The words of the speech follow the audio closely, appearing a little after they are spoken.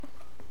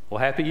Well,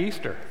 happy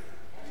Easter.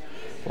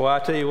 Well, I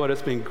tell you what,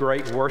 it's been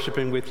great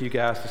worshiping with you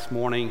guys this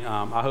morning.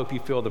 I hope you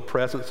feel the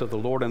presence of the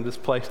Lord in this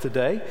place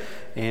today.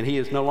 And he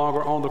is no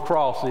longer on the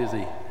cross, is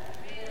he?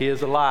 He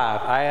is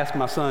alive. I asked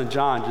my son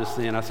John just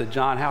then, I said,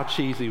 John, how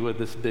cheesy would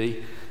this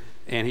be?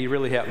 And he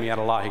really helped me out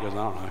a lot. He goes, I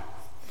don't know.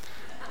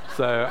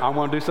 So I'm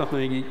going to do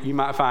something you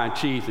might find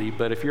cheesy,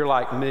 but if you're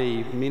like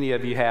me, many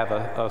of you have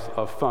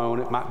a phone.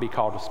 It might be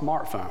called a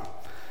smartphone.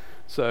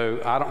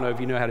 So I don't know if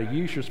you know how to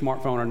use your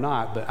smartphone or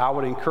not, but I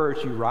would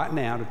encourage you right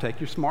now to take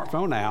your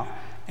smartphone out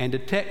and to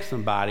text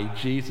somebody,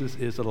 Jesus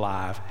is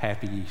alive,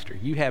 happy Easter.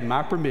 You have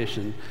my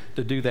permission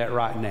to do that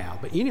right now.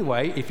 But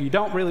anyway, if you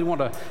don't really want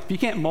to, if you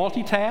can't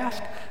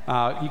multitask,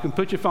 you can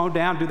put your phone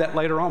down, do that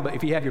later on. But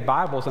if you have your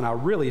Bibles, and I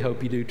really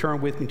hope you do, turn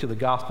with me to the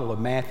Gospel of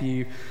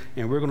Matthew.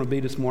 And we're going to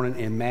be this morning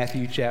in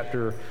Matthew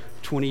chapter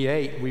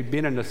 28. We've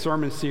been in a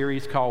sermon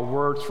series called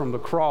Words from the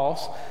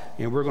Cross,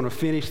 and we're going to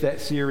finish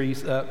that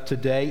series up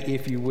today,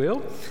 if you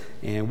will.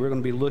 And we're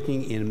going to be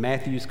looking in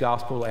Matthew's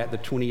Gospel at the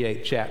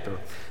 28th chapter.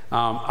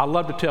 I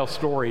love to tell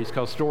stories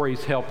because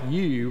stories help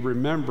you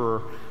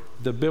remember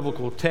the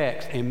biblical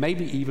text and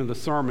maybe even the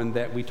sermon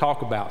that we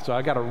talk about. So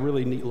I got a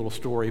really neat little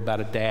story about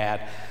a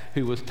dad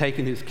who was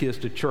taking his kids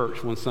to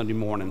church one Sunday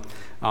morning.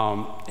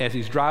 As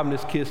he's driving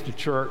his kids to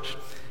church,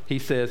 he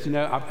says,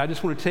 I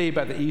just want to tell you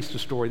about the Easter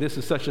story. This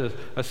is such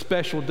a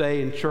special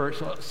day in church.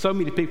 So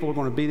many people are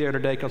going to be there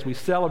today because we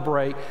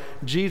celebrate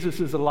Jesus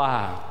is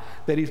alive,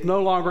 that he's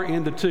no longer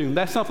in the tomb.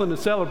 That's something to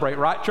celebrate,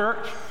 right,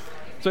 church?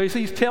 So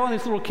he's telling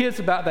his little kids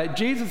about that.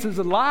 Jesus is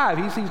alive.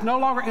 He's no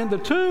longer in the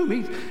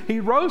tomb. He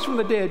rose from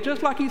the dead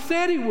just like he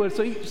said he would.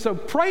 So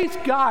praise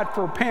God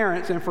for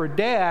parents and for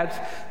dads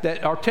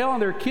that are telling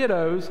their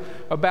kiddos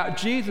about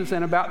Jesus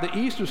and about the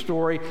Easter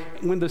story.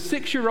 When the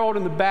 6-year-old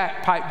in the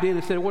back piped in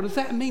and said, well, does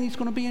that mean he's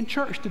going to be in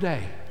church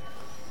today?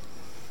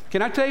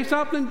 Can I tell you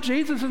something?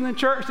 Jesus is in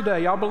church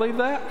today. Y'all believe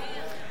that?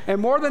 And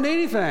more than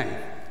anything,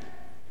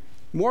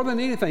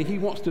 he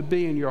wants to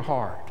be in your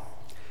heart.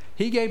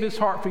 He gave his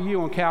heart for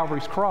you on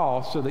Calvary's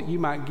cross so that you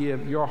might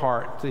give your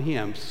heart to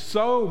him.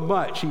 So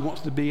much he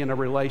wants to be in a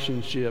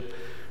relationship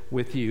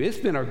with you. It's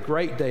been a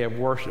great day of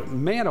worship.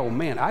 Man, oh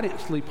man, I didn't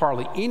sleep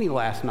hardly any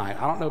last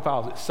night. I don't know if I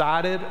was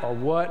excited or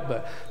what,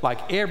 but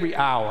like every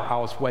hour I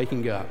was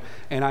waking up.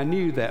 And I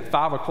knew that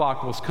 5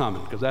 o'clock was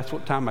coming because that's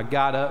what time I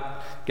got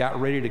up, got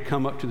ready to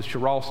come up to the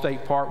Chirral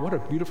State Park. What a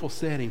beautiful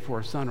setting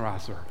for a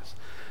sunrise service.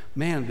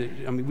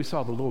 Man, we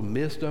saw the little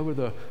mist over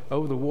the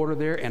water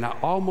there, and I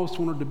almost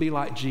wanted to be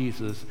like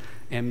Jesus.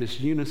 And Miss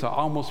Eunice, I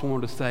almost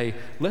wanted to say,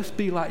 let's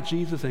be like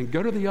Jesus and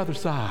go to the other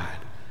side.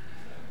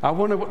 I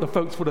wonder what the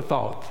folks would have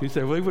thought. He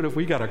said, well, even if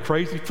we got a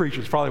crazy preacher,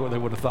 it's probably what they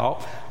would have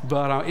thought.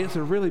 But it's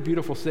a really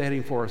beautiful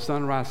setting for a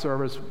sunrise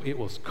service. It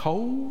was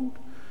cold.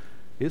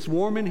 It's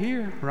warm in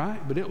here, right?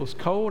 But it was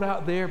cold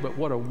out there, but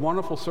what a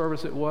wonderful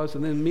service it was.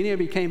 And then many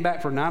of you came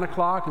back for 9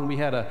 o'clock, and we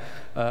had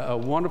a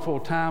wonderful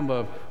time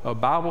of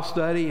Bible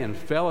study and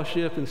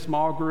fellowship in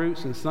small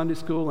groups and Sunday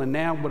school. And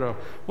now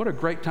what a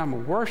great time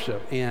of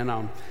worship. And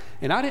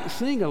I didn't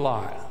sing a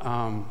lot.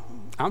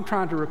 I'm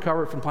trying to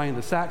recover from playing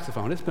the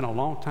saxophone. It's been a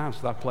long time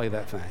since I played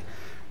that thing.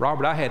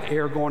 Robert, I had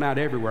air going out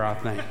everywhere, I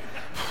think.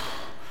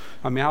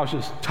 I was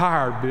just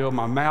tired, Bill.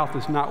 My mouth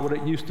is not what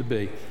it used to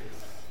be.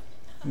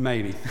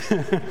 Maybe.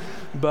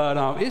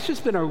 But it's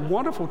just been a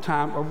wonderful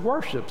time of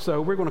worship.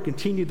 So we're going to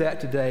continue that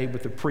today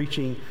with the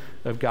preaching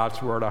of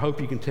God's Word. I hope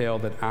you can tell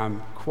that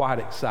I'm quite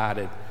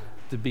excited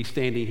to be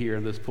standing here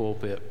in this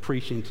pulpit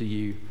preaching to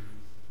you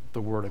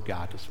the Word of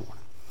God this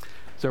morning.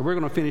 So we're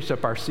going to finish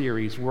up our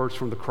series, Words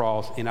from the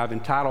Cross, and I've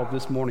entitled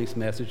this morning's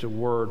message, A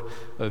Word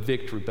of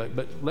Victory.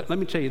 But let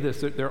me tell you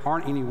this, there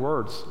aren't any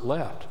words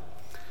left.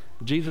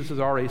 Jesus has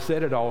already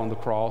said it all on the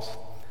cross,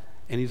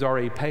 and he's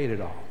already paid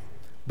it all.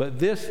 But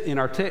this, in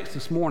our text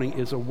this morning,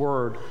 is a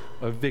word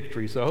of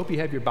victory. So I hope you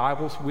have your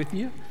Bibles with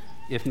you.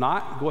 If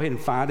not, go ahead and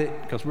find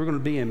it, because we're going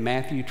to be in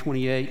Matthew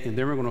 28, and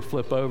then we're going to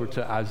flip over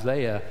to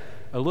Isaiah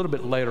a little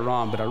bit later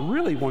on. But I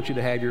really want you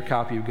to have your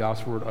copy of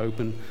God's Word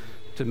open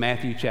to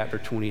Matthew chapter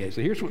 28.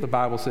 So here's what the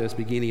Bible says,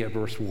 beginning at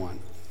verse 1.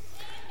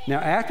 Now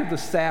after the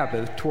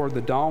Sabbath, toward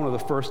the dawn of the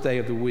first day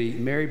of the week,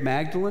 Mary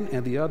Magdalene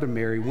and the other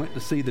Mary went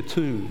to see the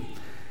tomb.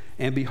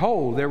 And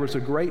behold, there was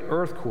a great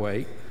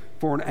earthquake,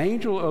 for an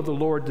angel of the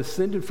Lord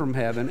descended from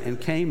heaven and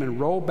came and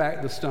rolled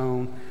back the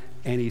stone,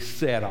 and he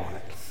sat on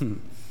it.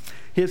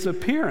 His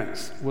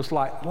appearance was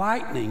like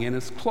lightning, and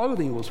his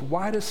clothing was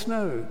white as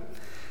snow.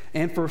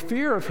 And for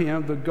fear of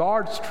him, the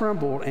guards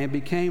trembled and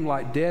became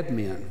like dead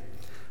men.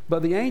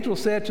 But the angel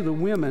said to the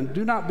women,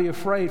 do not be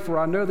afraid, for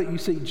I know that you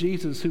seek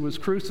Jesus who was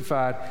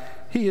crucified.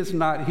 He is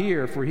not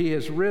here, for he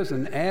has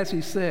risen, as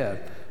he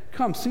said.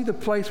 Come, see the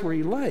place where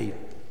he lay.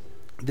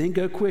 Then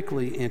go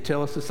quickly and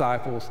tell his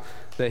disciples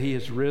that he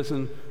has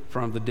risen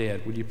from the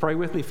dead. Would you pray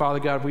with me? Father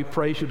God, we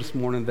praise you this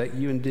morning that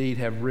you indeed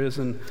have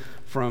risen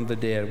from the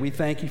dead. We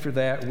thank you for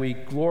that. We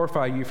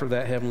glorify you for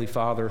that, Heavenly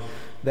Father.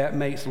 That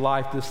makes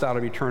life this side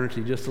of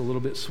eternity just a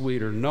little bit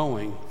sweeter,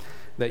 knowing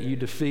that you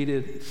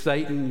defeated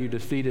Satan, you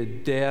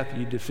defeated death,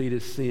 you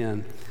defeated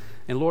sin,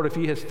 And Lord, if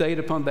you had stayed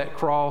upon that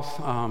cross,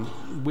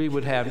 we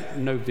would have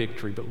no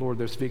victory. But Lord,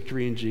 there's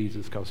victory in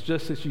Jesus, because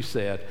just as you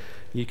said,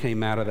 you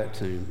came out of that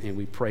tomb, and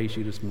we praise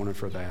you this morning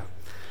for that.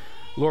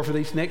 Lord, for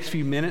these next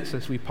few minutes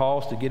as we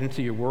pause to get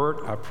into your word,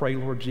 I pray,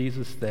 Lord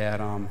Jesus, that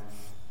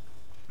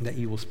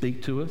you will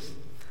speak to us.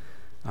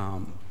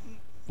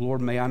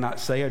 Lord, may I not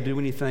say or do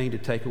anything to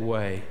take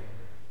away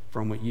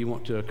from what you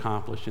want to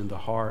accomplish in the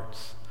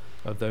hearts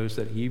of those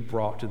that you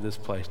brought to this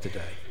place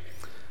today.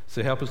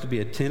 So help us to be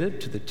attentive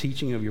to the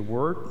teaching of your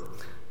word,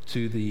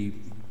 to the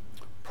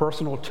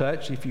personal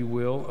touch, if you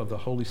will, of the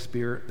Holy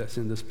Spirit that's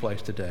in this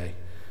place today.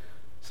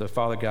 So,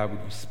 Father God, would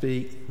you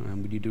speak,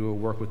 and would you do a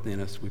work within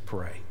us, we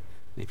pray.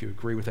 And if you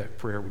agree with that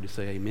prayer, would you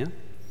say amen?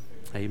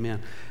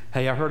 Amen.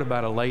 Hey, I heard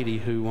about a lady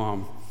who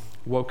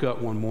woke up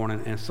one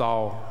morning and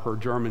saw her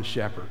German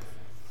Shepherd.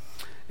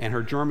 And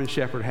her German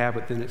Shepherd had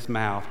within its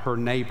mouth her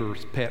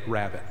neighbor's pet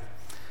rabbit.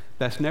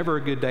 That's never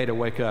a good day to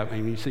wake up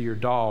and you see your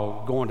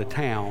dog going to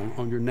town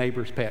on your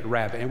neighbor's pet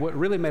rabbit. And what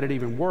really made it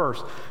even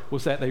worse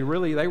was that they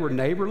were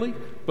neighborly,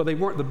 but they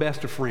weren't the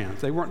best of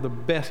friends. They weren't the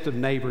best of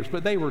neighbors,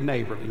 but they were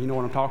neighborly. You know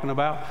what I'm talking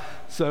about?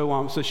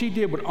 So she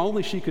did what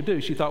only she could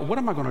do. She thought, what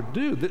am I going to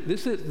do?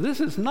 This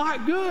is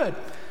not good.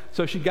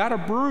 So she got a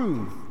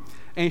broom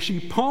and she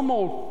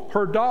pummeled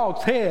her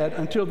dog's head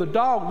until the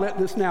dog let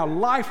this now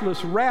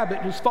lifeless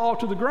rabbit just fall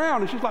to the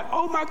ground. And she's like,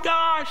 oh my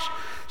gosh,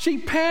 she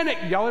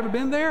panicked. Y'all ever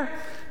been there?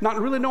 Not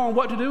really knowing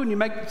what to do, and you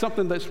make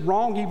something that's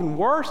wrong even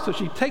worse. So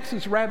she takes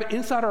this rabbit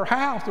inside her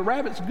house. The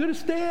rabbit's good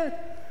as dead.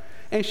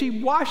 And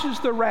she washes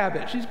the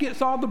rabbit. She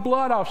gets all the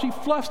blood off. She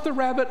fluffs the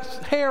rabbit's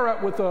hair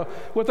up with a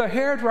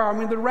hairdryer. I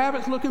mean, the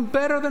rabbit's looking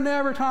better than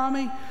ever,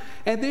 Tommy.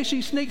 And then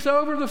she sneaks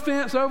over the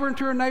fence, over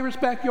into her neighbor's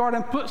backyard,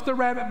 and puts the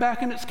rabbit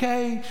back in its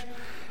cage.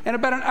 And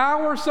about an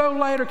hour or so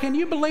later, can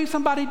you believe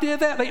somebody did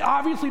that? They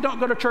obviously don't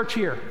go to church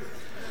here.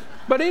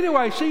 But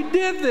anyway, she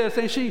did this,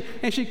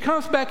 and she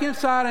comes back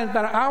inside, and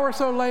about an hour or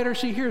so later,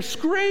 she hears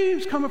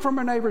screams coming from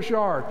her neighbor's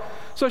yard.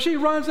 So she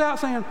runs out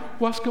saying,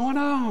 what's going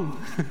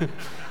on?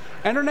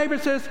 And her neighbor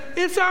says,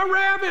 it's our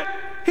rabbit.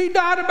 He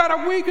died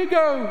about a week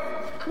ago.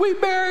 We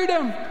buried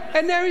him,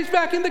 and now he's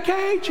back in the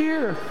cage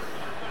here.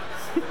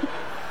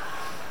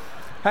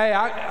 Hey,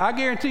 I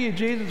guarantee you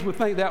Jesus would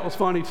think that was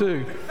funny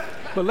too.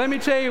 But let me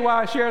tell you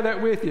why I share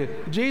that with you.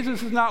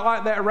 Jesus is not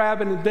like that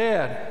rabbit and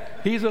dead.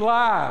 He's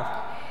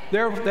alive.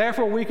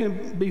 Therefore, we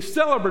can be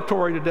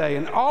celebratory today.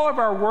 And all of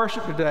our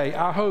worship today,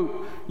 I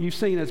hope you've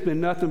seen, has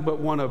been nothing but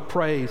one of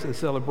praise and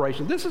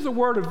celebration. This is a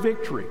word of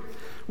victory,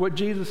 what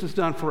Jesus has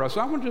done for us.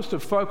 So I want just to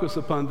focus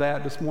upon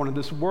that this morning,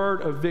 this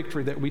word of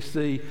victory that we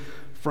see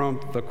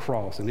from the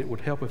cross. And it would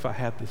help if I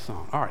had this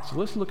song. All right, so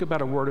let's look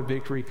about a word of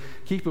victory.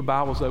 Keep your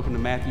Bibles open to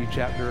Matthew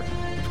chapter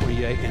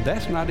 28. And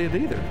that's not it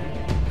either.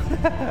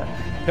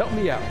 Help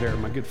me out there,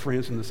 my good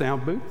friends in the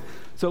sound booth.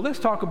 So let's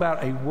talk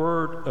about a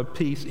word of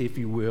peace, if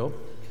you will.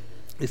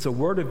 It's a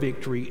word of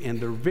victory, and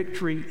the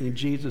victory in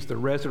Jesus, the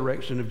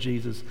resurrection of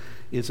Jesus,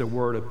 is a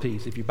word of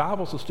peace. If your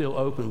Bibles are still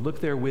open,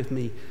 look there with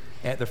me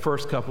at the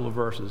first couple of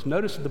verses.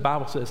 Notice that the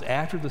Bible says,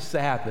 after the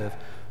Sabbath,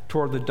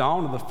 toward the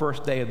dawn of the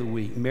first day of the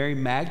week, Mary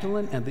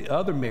Magdalene and the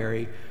other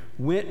Mary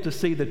went to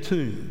see the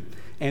tomb.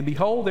 And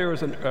behold, there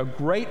was a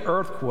great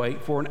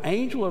earthquake, for an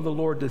angel of the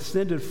Lord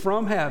descended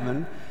from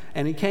heaven,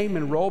 and he came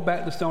and rolled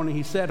back the stone, and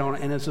he sat on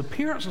it. And his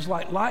appearance was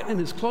like lightning,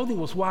 his clothing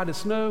was white as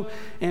snow,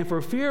 and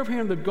for fear of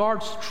him the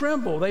guards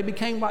trembled. They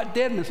became like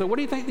dead men. So what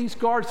do you think these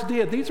guards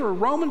did? These were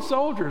Roman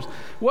soldiers.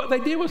 What they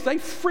did was they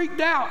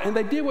freaked out, and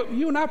they did what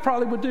you and I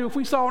probably would do if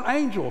we saw an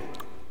angel.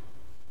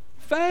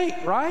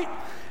 Faint, right?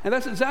 And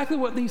that's exactly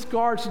what these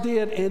guards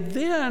did. And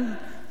then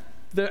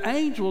the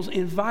angels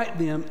invite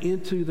them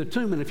into the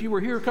tomb. And if you were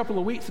here a couple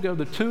of weeks ago,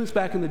 the tombs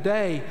back in the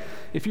day,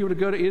 if you were to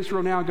go to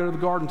Israel now and go to the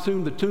Garden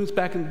Tomb, the tombs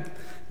back in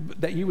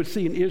that you would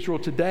see in Israel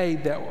today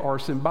that are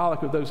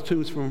symbolic of those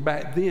tombs from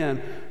back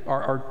then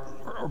are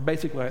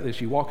basically like this.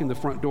 You walk in the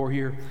front door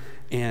here,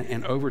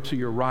 and over to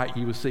your right,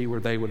 you would see where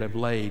they would have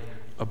laid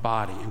a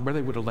body, and where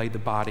they would have laid the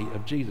body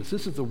of Jesus.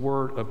 This is the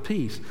word of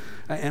peace.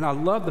 And I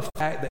love the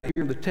fact that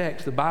here in the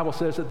text, the Bible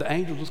says that the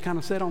angels just kind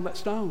of sat on that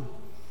stone.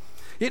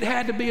 It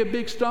had to be a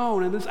big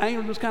stone, and this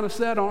angel just kind of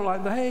sat on it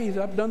like, hey,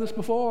 I've done this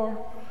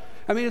before.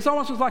 I mean, it's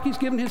almost like he's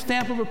giving his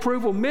stamp of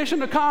approval.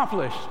 Mission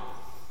accomplished.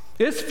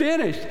 It's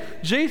finished.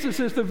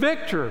 Jesus is the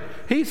victor.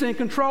 He's in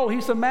control.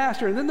 He's the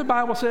master. And then the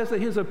Bible says that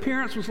his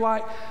appearance was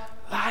like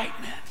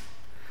lightning,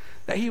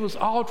 that he was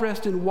all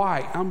dressed in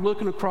white. I'm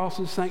looking across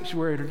this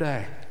sanctuary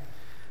today,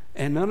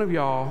 and none of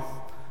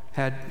y'all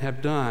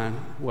have done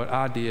what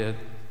I did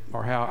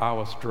or how I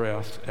was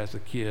dressed as a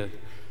kid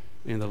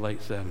in the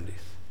late 70s.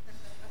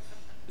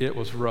 It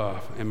was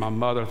rough, and my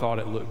mother thought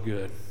it looked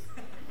good.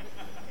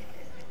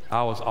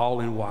 I was all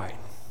in white.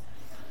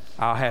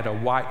 I had a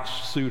white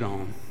suit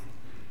on.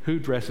 Who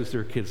dresses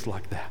their kids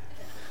like that?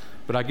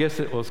 But I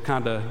guess it was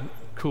kind of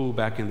cool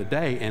back in the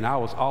day, and I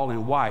was all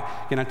in white.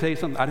 Can I tell you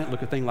something? I didn't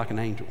look a thing like an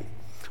angel.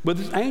 But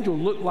this angel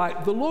looked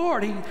like the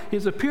Lord.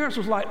 His appearance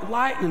was like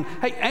lightning.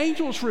 Hey,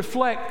 angels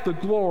reflect the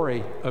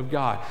glory of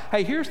God.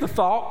 Hey, here's the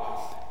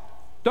thought.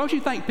 Don't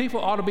you think people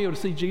ought to be able to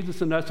see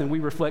Jesus in us and we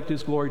reflect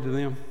his glory to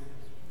them?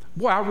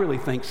 Boy, I really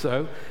think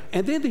so.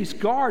 And then these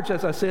guards,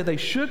 as I said, they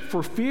shook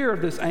for fear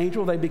of this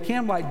angel. They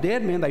became like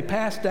dead men. They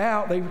passed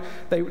out.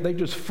 They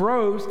just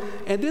froze.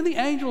 And then the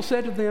angel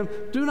said to them,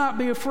 do not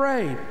be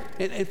afraid.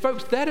 And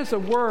folks, that is a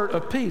word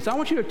of peace. I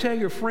want you to tell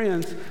your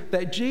friends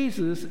that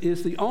Jesus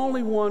is the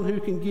only one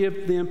who can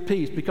give them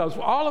peace, because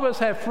all of us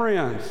have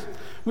friends.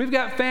 We've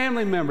got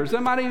family members.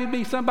 There might even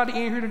be somebody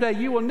in here today.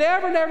 You will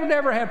never, never,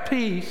 never have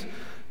peace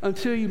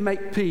until you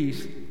make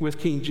peace with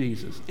King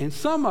Jesus. And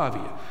some of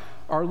you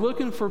are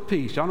looking for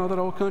peace. Y'all know that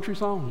old country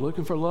song,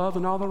 looking for love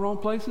in all the wrong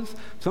places?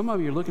 Some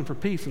of you are looking for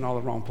peace in all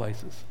the wrong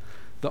places.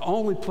 The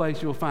only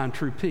place you'll find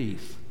true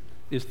peace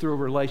is through a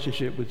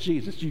relationship with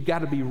Jesus. You've got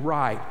to be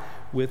right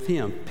with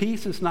him.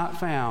 Peace is not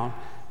found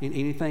in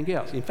anything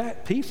else. In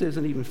fact, peace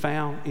isn't even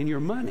found in your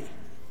money.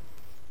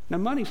 Now,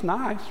 money's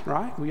nice,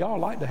 right? We all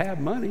like to have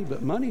money,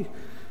 but money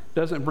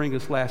doesn't bring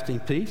us lasting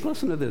peace.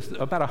 Listen to this.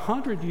 About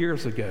 100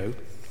 years ago,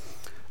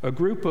 a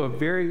group of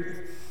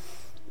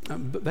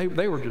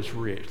they were just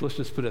rich, let's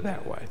just put it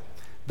that way.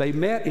 They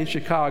met in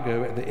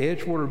Chicago at the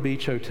Edgewater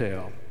Beach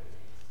Hotel,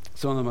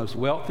 some of the most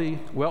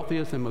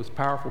wealthiest and most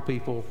powerful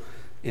people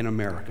in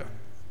America.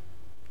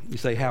 You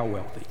say, how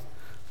wealthy?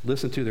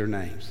 Listen to their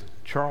names.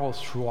 Charles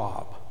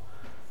Schwab.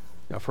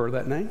 Y'all heard of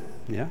that name?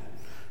 Yeah.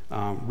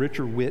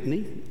 Richard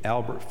Whitney,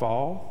 Albert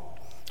Fall,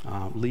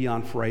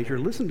 Leon Fraser.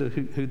 Listen to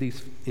who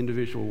these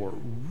individuals were.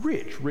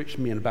 Rich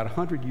men about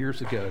 100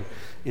 years ago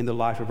in the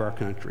life of our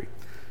country.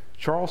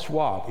 Charles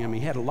Schwab, he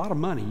had a lot of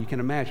money, you can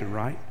imagine,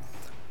 right?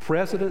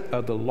 President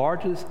of the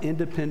largest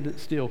independent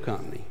steel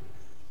company,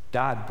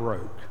 died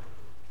broke.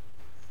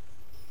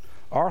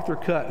 Arthur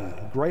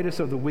Cutten, greatest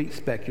of the wheat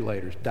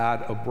speculators,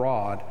 died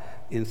abroad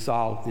in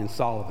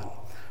Sullivan.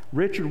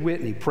 Richard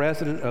Whitney,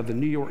 president of the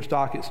New York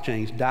Stock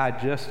Exchange,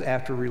 died just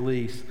after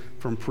release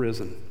from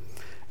prison.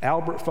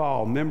 Albert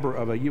Fall, member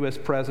of a U.S.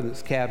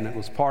 president's cabinet,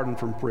 was pardoned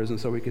from prison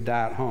so he could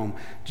die at home.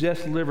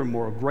 Jess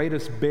Livermore,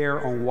 greatest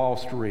bear on Wall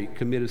Street,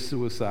 committed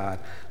suicide.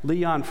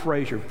 Leon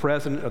Fraser,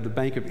 president of the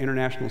Bank of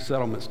International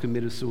Settlements,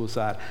 committed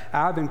suicide.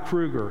 Ivan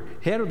Kruger,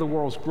 head of the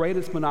world's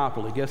greatest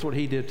monopoly, guess what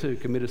he did too?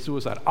 Committed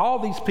suicide. All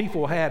these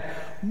people had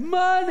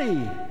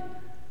money,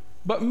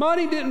 but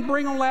money didn't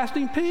bring them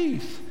lasting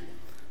peace.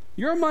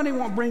 Your money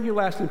won't bring you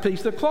lasting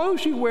peace. The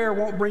clothes you wear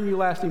won't bring you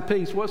lasting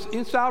peace. What's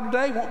in style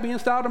today won't be in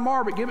style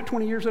tomorrow, but give it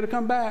 20 years, it'll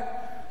come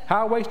back.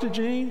 High-waisted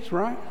jeans,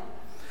 right?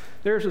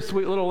 There's a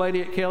sweet little lady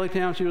at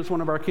Kellytown. She was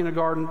one of our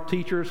kindergarten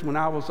teachers when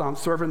I was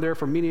serving there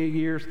for many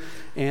years.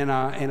 And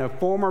a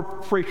former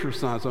preacher's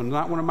son, so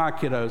not one of my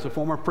kiddos, a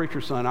former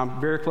preacher's son,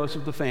 I'm very close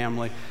with the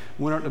family,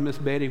 went up to Miss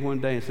Betty one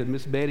day and said,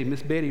 Miss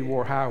Betty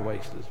wore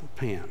high-waisted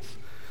pants.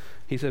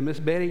 He said, Miss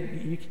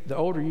Betty, the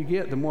older you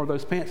get, the more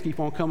those pants keep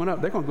on coming up.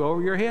 They're going to go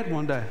over your head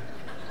one day.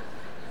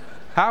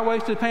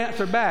 High-waisted pants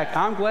are back.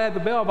 I'm glad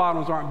the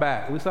bell-bottoms aren't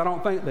back. At least I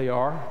don't think they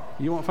are.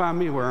 You won't find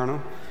me wearing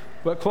them.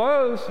 But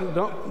clothes,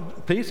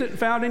 peace isn't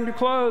found in your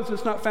clothes.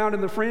 It's not found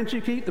in the friends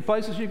you keep, the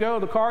places you go,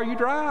 the car you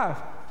drive.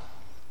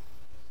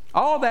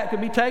 All that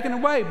could be taken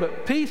away,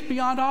 but peace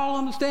beyond all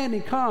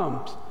understanding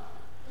comes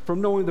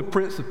from knowing the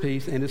Prince of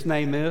Peace, and his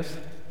name is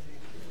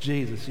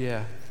Jesus,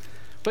 yeah.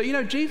 But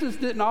Jesus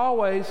didn't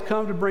always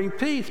come to bring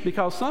peace,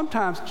 because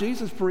sometimes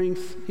Jesus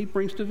brings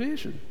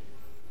division.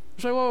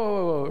 You say,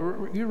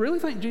 whoa. You really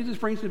think Jesus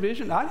brings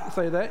division? I didn't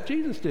say that.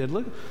 Jesus did.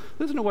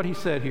 Listen to what he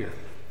said here.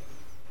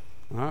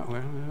 All right,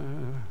 well,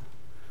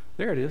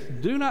 there it is.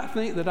 Do not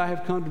think that I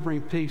have come to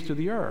bring peace to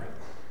the earth.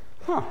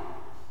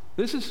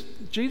 This is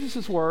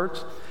Jesus'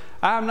 words.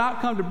 I have not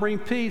come to bring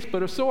peace,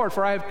 but a sword,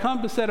 for I have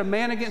come to set a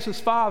man against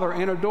his father,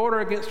 and a daughter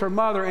against her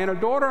mother, and a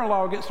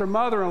daughter-in-law against her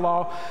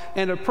mother-in-law,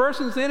 and a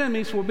person's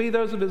enemies will be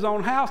those of his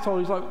own household.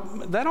 He's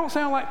like, that don't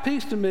sound like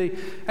peace to me.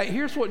 Hey,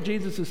 here's what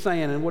Jesus is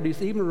saying, and what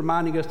he's even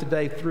reminding us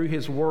today through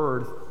his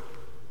word.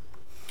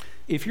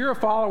 If you're a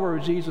follower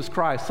of Jesus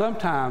Christ,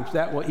 sometimes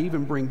that will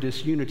even bring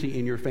disunity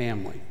in your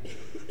family.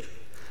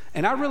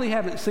 And I really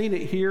haven't seen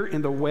it here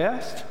in the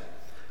West,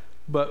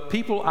 but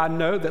people I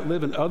know that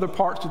live in other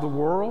parts of the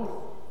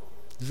world,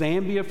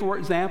 Zambia, for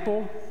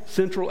example,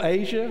 Central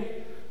Asia,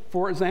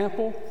 for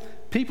example,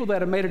 people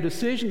that have made a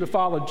decision to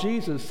follow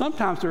Jesus,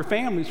 sometimes their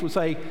families would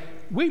say,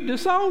 we've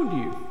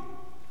disowned you.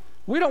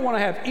 We don't want to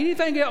have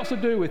anything else to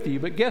do with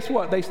you. But guess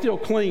what? They still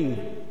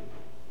cling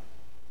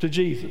to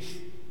Jesus.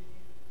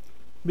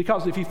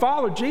 Because if you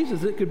follow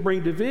Jesus, it could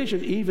bring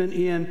division even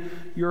in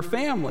your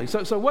family.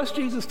 So what's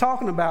Jesus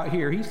talking about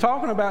here? He's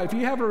talking about if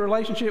you have a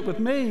relationship with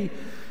me,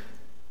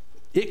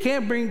 it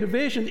can bring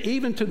division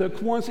even to the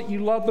ones that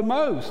you love the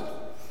most.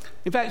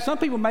 In fact, some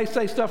people may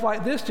say stuff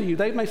like this to you.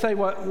 They may say,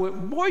 well,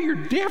 boy, you're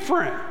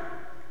different.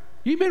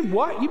 You've been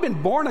what? You've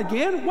been born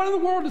again? What in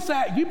the world is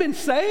that? You've been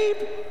saved?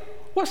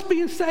 What's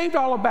being saved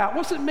all about?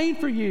 What's it mean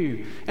for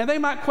you? And they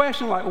might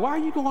question, like, why are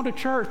you going to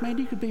church? Man,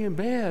 you could be in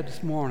bed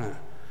this morning,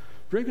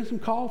 drinking some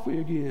coffee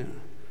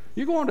again.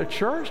 You're going to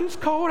church? It's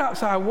cold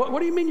outside. What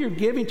do you mean you're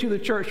giving to the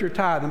church your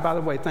tithe? And by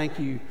the way, thank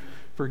you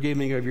forgive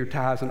me of your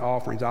tithes and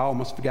offerings. I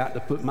almost forgot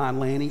to put mine,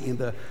 Lanny, in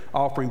the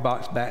offering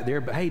box back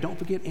there. But hey, don't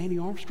forget Andy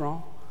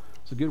Armstrong.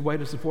 It's a good way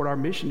to support our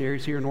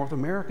missionaries here in North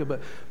America.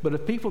 But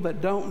if people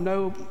that don't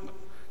know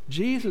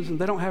Jesus and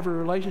they don't have a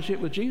relationship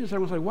with Jesus, they're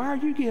going to say, why are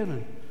you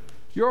giving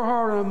your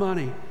hard-earned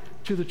money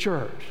to the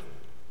church?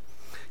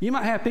 You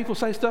might have people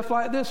say stuff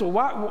like this, or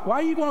why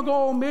are you going to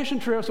go on mission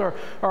trips, or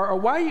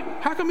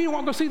how come you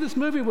won't go see this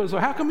movie with us, or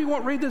how come you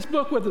won't read this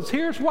book with us?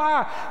 Here's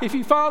why. If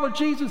you follow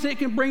Jesus, it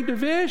can bring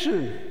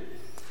division.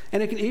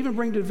 And it can even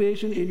bring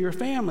division in your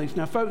families.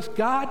 Now, folks,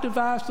 God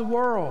divides the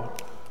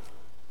world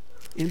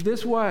in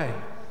this way.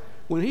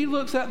 When he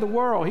looks at the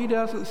world, he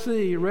doesn't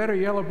see red or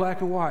yellow,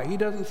 black and white. He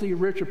doesn't see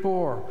rich or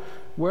poor,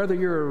 whether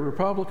you're a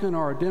Republican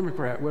or a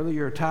Democrat, whether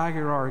you're a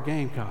tiger or a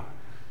gamecock.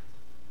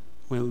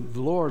 When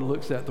the Lord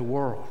looks at the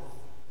world,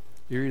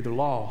 you're either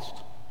lost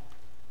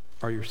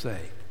or you're saved.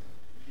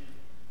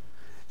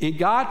 In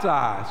God's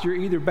eyes, you're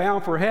either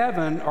bound for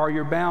heaven or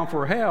you're bound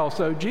for hell.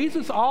 So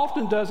Jesus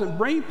often doesn't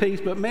bring peace,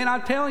 but man, I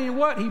tell you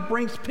what, he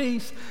brings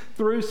peace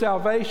through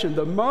salvation.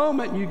 The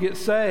moment you get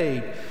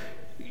saved,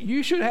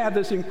 you should have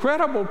this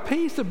incredible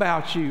peace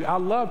about you. I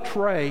love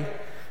Trey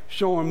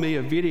showing me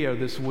a video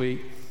this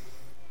week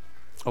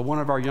of one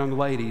of our young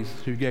ladies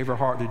who gave her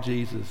heart to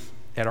Jesus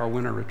at our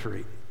winter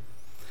retreat.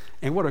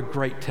 And what a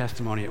great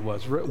testimony it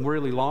was,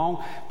 really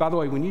long. By the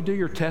way, when you do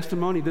your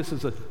testimony,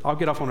 I'll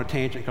get off on a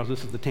tangent because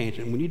this is the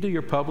tangent. When you do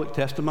your public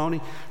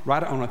testimony,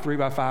 write it on a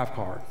 3x5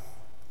 card.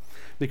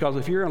 Because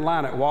if you're in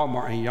line at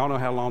Walmart, and y'all know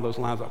how long those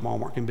lines at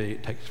Walmart can be,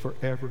 it takes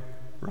forever,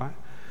 right?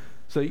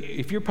 So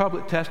if your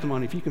public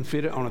testimony, if you can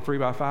fit it on a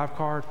 3x5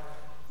 card,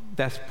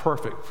 that's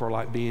perfect for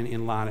like being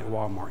in line at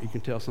Walmart. You can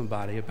tell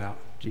somebody about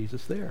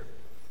Jesus there.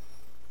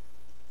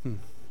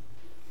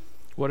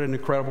 What an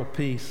incredible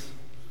peace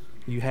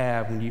you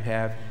have when you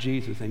have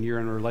Jesus and you're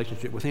in a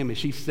relationship with him. And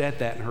she said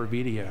that in her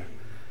video.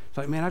 It's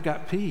like, man, I've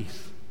got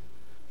peace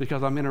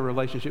because I'm in a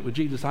relationship with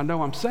Jesus. I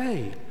know I'm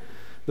saved.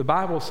 The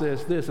Bible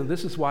says this, and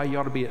this is why you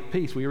ought to be at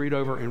peace. We read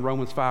over in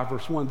Romans 5,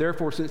 verse 1,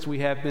 therefore, since we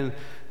have been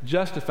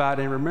justified,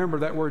 and remember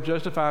that word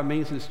justified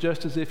means it's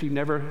just as if you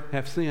never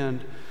have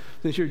sinned.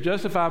 Since you're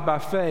justified by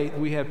faith,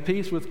 we have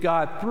peace with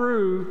God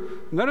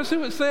through, notice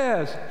who it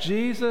says,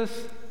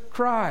 Jesus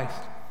Christ.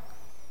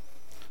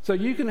 So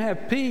you can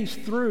have peace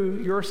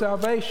through your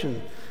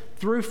salvation,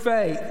 through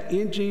faith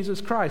in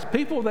Jesus Christ.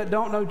 People that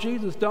don't know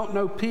Jesus don't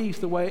know peace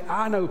the way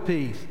I know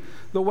peace,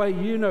 the way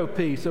you know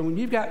peace. So when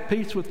you've got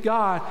peace with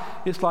God,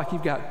 it's like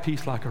you've got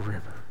peace like a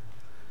river.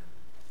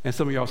 And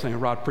some of y'all saying,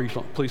 Rod,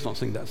 please don't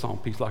sing that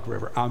song, Peace Like a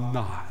River. I'm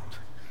not,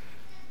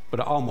 but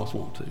I almost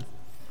want to.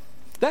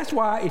 That's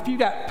why if you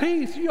got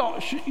peace,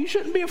 you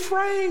shouldn't be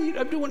afraid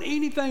of doing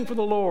anything for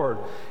the Lord.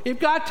 If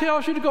God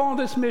tells you to go on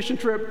this mission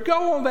trip,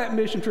 go on that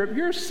mission trip.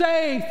 You're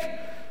safe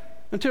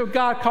until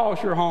God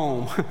calls you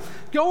home.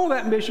 Go on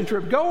that mission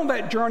trip. Go on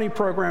that journey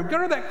program.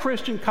 Go to that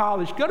Christian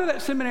college. Go to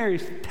that seminary.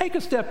 Take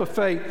a step of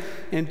faith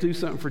and do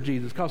something for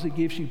Jesus because he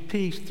gives you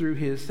peace through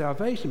his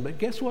salvation. But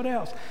guess what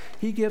else?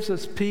 He gives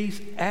us peace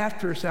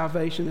after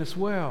salvation as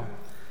well.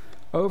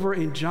 Over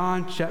in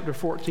John chapter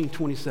 14,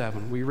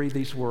 27, we read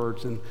these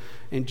words,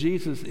 and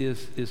Jesus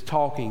is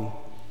talking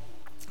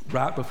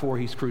right before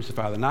he's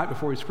crucified. The night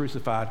before he's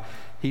crucified,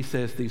 he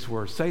says these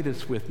words. Say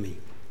this with me.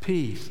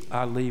 Peace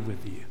I leave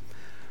with you.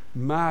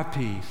 My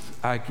peace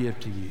I give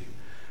to you.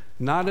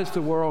 Not as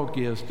the world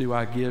gives do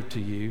I give to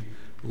you.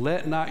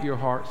 Let not your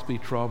hearts be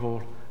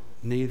troubled,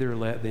 neither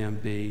let them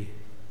be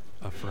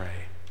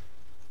afraid.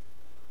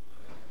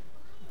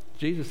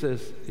 Jesus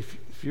says,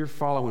 if you're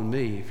following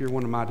me, if you're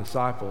one of my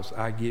disciples,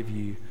 I give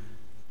you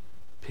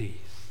peace.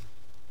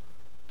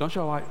 Don't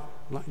y'all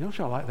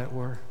like that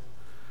word?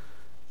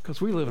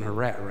 Because we live in a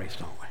rat race,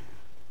 don't we?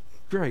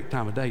 Great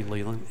time of day,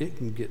 Leland. It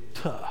can get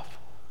tough.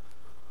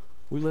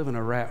 We live in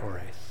a rat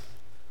race.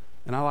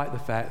 And I like the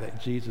fact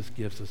that Jesus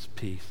gives us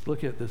peace.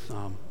 Look at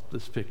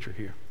this picture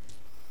here.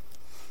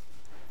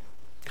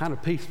 Kind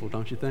of peaceful,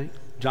 don't you think?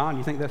 John,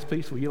 you think that's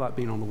peaceful? You like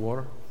being on the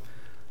water?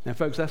 Now,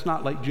 folks, that's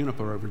not Lake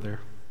Juniper over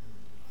there.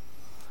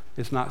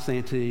 It's not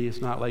Santee.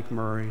 It's not Lake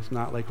Murray. It's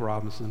not Lake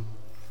Robinson.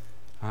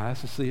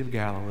 That's the Sea of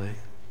Galilee.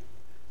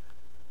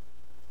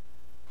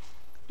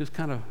 Just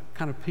kind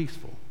of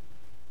peaceful.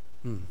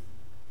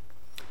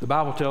 The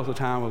Bible tells the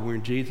time of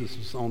when Jesus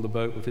was on the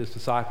boat with his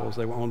disciples.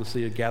 They were on the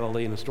Sea of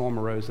Galilee and a storm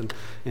arose.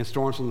 And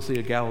storms from the Sea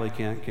of Galilee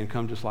can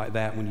come just like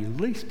that when you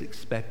least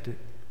expect it.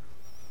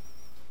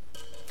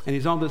 And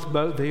he's on this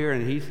boat there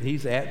and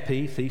he's at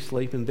peace. He's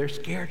sleeping. They're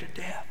scared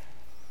to death.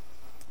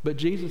 But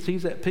Jesus,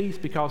 he's at peace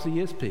because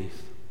he is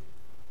peace.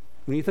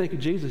 When you think of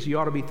Jesus, you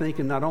ought to be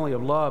thinking not only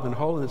of love and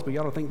holiness, but you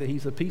ought to think that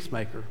he's a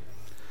peacemaker.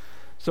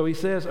 So he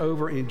says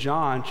over in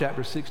John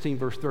chapter 16,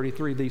 verse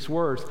 33, these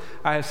words,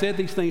 I have said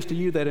these things to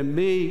you that in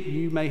me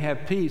you may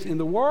have peace. In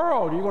the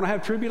world you're going to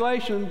have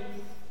tribulation.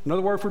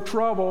 Another word for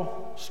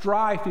trouble,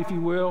 strife, if you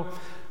will.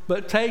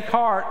 But take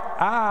heart,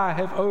 I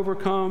have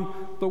overcome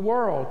the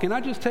world. Can I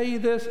just tell you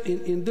this?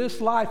 In this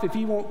life, if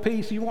you want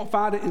peace, you won't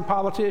find it in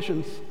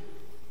politicians.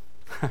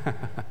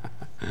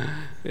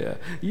 Yeah.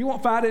 You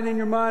won't find it in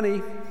your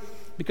money.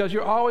 because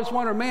you're always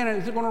wondering, man,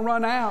 is it going to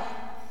run out?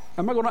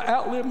 Am I going to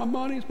outlive my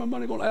money? Is my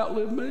money going to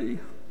outlive me?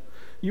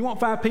 You won't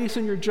find peace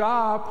in your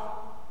job.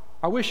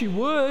 I wish you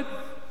would.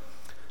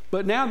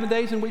 But now in the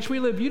days in which we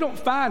live, you don't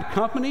find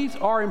companies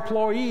or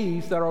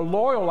employees that are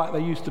loyal like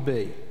they used to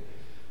be.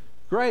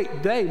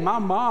 Great day. My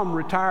mom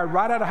retired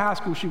right out of high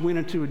school. She went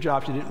into a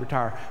job. She didn't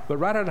retire, but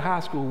right out of high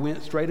school,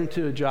 went straight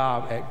into a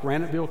job at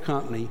Graniteville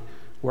Company,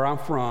 where I'm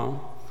from,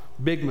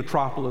 big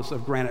metropolis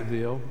of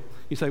Graniteville.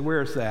 You say,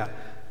 where is that?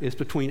 It's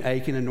between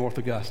Aiken and North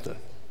Augusta.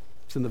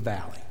 It's in the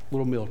valley,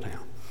 little mill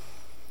town.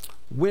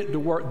 Went to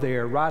work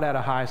there right out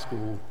of high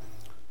school,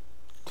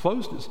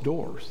 closed its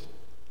doors.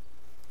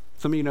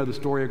 Some of you know the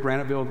story of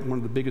Graniteville, one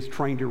of the biggest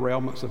train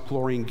derailments of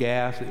chlorine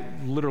gas. It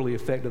literally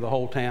affected the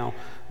whole town.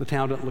 The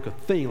town doesn't look a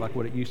thing like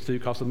what it used to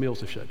because the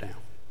mills have shut down.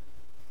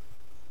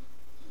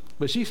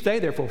 But she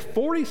stayed there for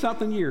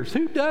 40-something years.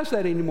 Who does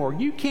that anymore?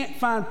 You can't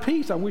find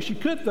peace. I wish you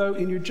could, though,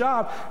 in your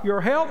job. Your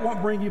health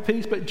won't bring you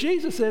peace, but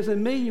Jesus says,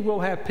 in me you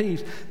will have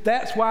peace.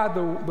 That's why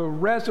the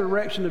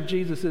resurrection of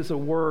Jesus is a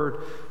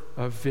word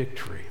of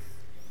victory.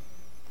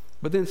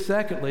 But then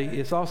secondly,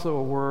 it's also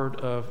a word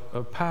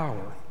of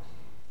power.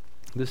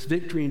 This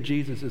victory in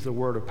Jesus is a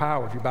word of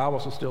power. If your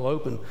Bibles are still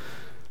open,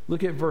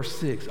 look at verse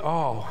 6.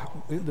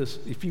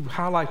 If you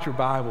highlight your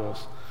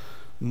Bibles,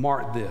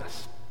 mark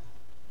this.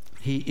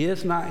 He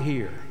is not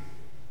here.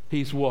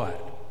 He's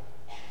what?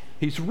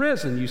 He's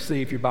risen, you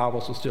see, if your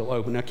Bibles are still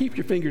open. Now keep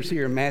your fingers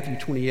here in Matthew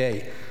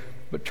 28,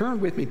 but turn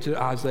with me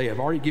to Isaiah. I've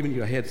already given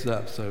you a heads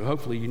up, so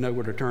hopefully you know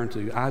where to turn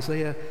to.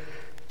 Isaiah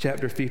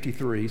chapter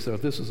 53. So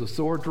if this is a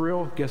sword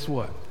drill, guess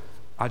what?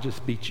 I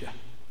just beat you.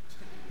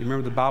 You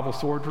remember the Bible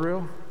sword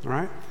drill, all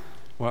right?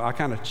 Well, I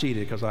kind of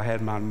cheated because I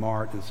had mine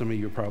marked, and some of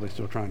you are probably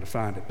still trying to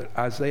find it. But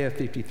Isaiah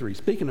 53,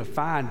 speaking of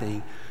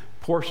finding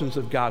portions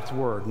of God's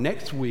Word,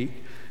 next week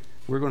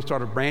we're going to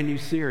start a brand new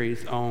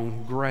series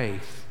on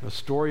grace, a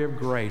story of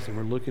grace, and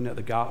we're looking at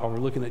we're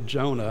looking at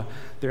Jonah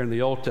there in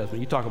the Old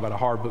Testament. You talk about a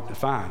hard book to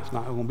find. It's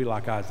not going to be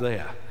like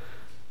Isaiah.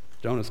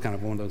 Jonah's kind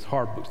of one of those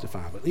hard books to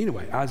find. But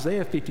anyway,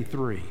 Isaiah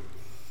 53,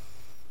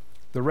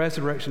 the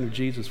resurrection of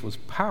Jesus was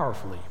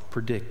powerfully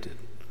predicted.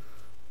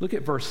 Look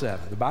at verse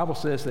 7. The Bible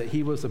says that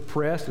he was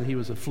oppressed and he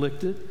was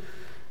afflicted,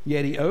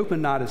 yet he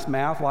opened not his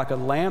mouth, like a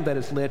lamb that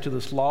is led to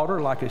the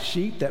slaughter, like a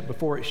sheep that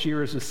before its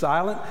shearers is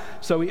silent.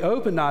 So he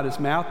opened not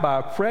his mouth. By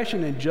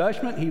oppression and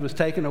judgment he was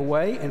taken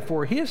away. And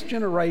for his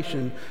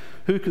generation,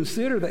 who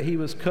consider that he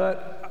was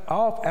cut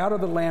off out of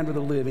the land of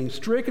the living,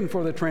 stricken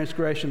for the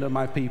transgression of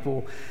my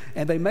people.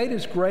 And they made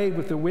his grave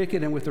with the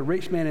wicked and with the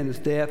rich man in his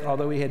death,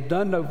 although he had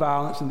done no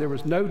violence and there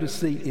was no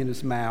deceit in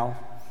his mouth.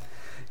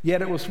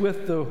 Yet it was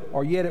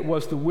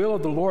the will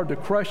of the Lord to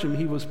crush him.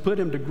 He was put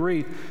him to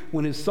grief.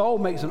 When his soul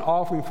makes an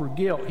offering for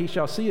guilt, he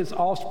shall see his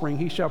offspring.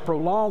 He shall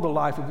prolong the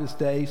life of his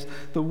days.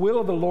 The will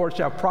of the Lord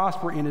shall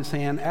prosper in his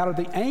hand. Out of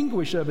the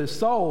anguish of his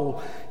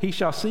soul he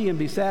shall see and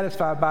be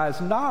satisfied. By his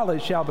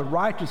knowledge shall the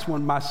righteous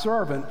one, my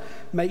servant,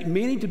 make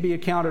many to be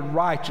accounted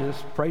righteous.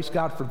 Praise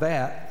God for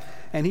that.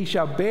 And he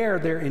shall bear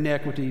their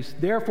iniquities.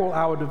 Therefore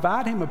I will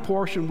divide him a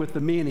portion with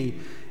the many,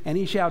 and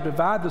he shall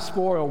divide the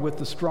spoil with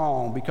the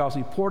strong, because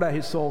he poured out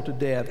his soul to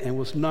death and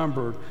was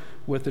numbered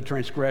with the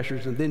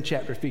transgressors. And then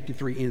chapter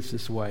 53 ends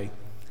this way.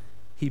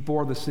 He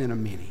bore the sin of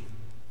many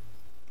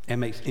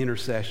and makes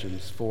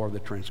intercessions for the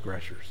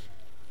transgressors.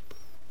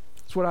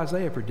 That's what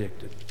Isaiah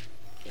predicted.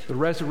 The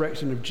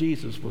resurrection of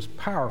Jesus was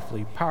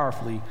powerfully,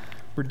 powerfully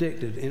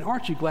predicted. And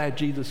aren't you glad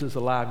Jesus is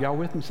alive? Y'all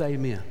with me? Say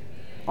amen.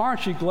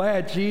 Aren't you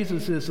glad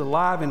Jesus is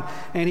alive?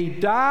 And he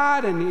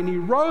died and he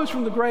rose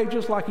from the grave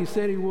just like he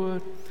said he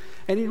would.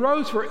 And he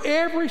rose for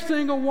every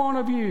single one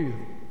of you.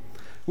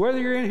 Whether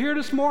you're in here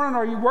this morning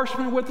or you're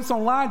worshiping with us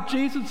online,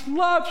 Jesus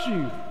loves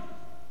you.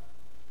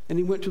 And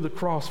he went to the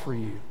cross for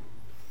you.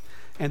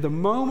 And the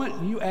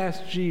moment you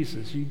asked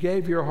Jesus, you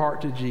gave your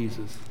heart to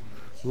Jesus,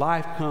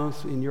 life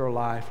comes in your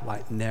life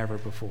like never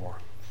before.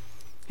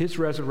 His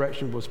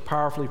resurrection was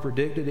powerfully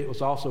predicted. It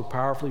was also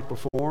powerfully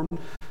performed.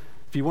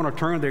 If you want to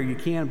turn there, you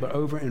can, but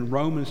over in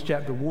Romans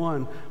chapter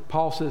 1,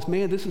 Paul says,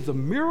 man, this is a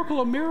miracle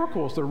of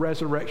miracles, the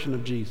resurrection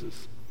of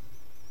Jesus.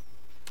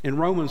 In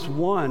Romans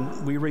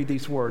 1, we read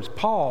these words,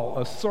 Paul,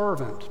 a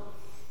servant.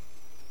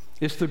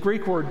 It's the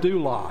Greek word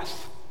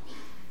doulos,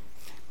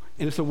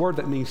 and it's a word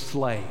that means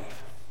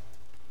slave.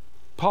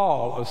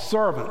 Paul, a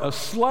servant, a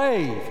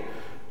slave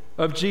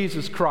of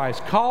Jesus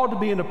Christ, called to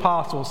be an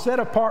apostle, set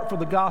apart for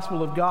the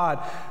gospel of God,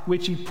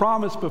 which he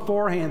promised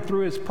beforehand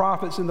through his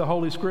prophets in the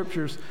Holy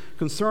Scriptures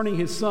concerning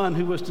his Son,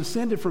 who was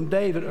descended from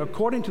David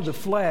according to the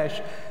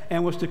flesh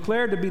and was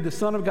declared to be the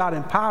Son of God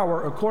in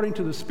power according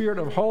to the Spirit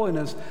of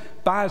holiness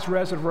by his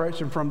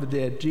resurrection from the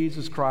dead,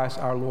 Jesus Christ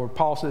our Lord.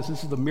 Paul says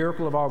this is the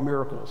miracle of all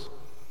miracles.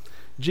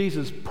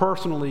 Jesus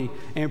personally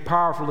and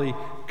powerfully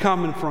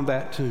coming from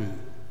that tomb.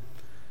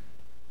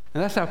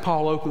 And that's how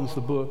Paul opens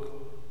the book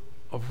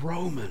of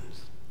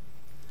Romans.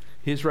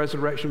 His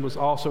resurrection was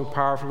also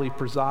powerfully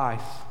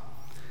precise.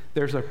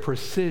 There's a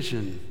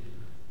precision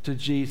to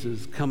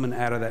Jesus coming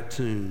out of that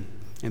tomb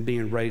and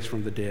being raised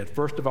from the dead.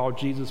 First of all,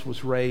 Jesus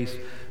was raised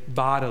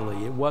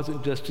bodily. It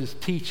wasn't just his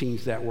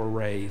teachings that were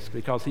raised,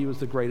 because he was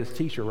the greatest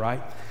teacher,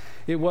 right?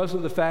 It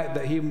wasn't the fact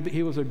that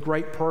he was a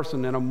great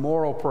person and a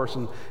moral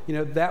person.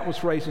 That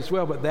was raised as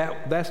well, but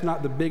that's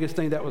not the biggest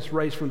thing that was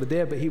raised from the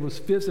dead, but he was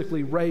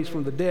physically raised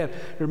from the dead.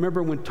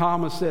 Remember when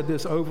Thomas said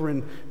this over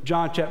in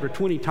John chapter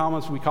 20,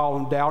 Thomas, we call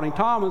him Doubting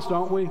Thomas,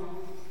 don't we?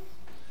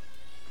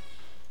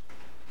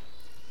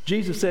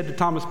 Jesus said to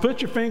Thomas,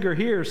 "Put your finger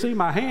here, see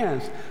my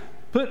hands.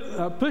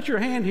 Put your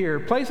hand here,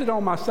 place it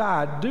on my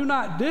side. Do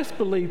not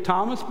disbelieve,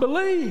 Thomas,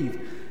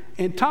 believe."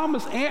 And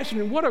Thomas answered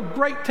him, what a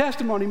great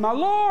testimony, "My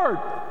Lord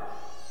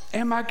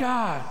and my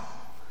God."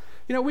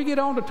 We get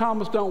on to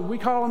Thomas, don't we? We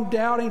call him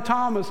Doubting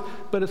Thomas,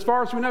 but as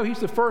far as we know, he's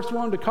the first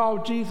one to call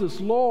Jesus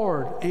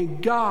Lord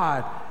and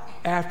God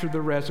after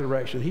the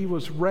resurrection. He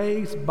was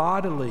raised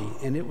bodily,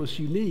 and it was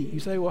unique. You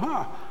say,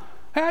 well,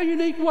 how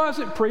unique was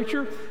it,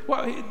 preacher?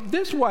 Well,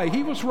 this way,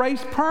 he was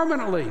raised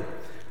permanently.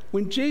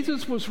 When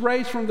Jesus was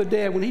raised from the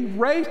dead, when he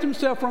raised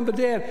himself from the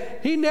dead,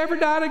 he never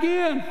died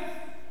again.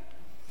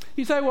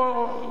 You say,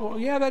 well,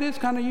 yeah, that is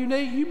kind of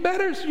unique. You bet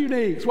it's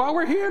unique. It's why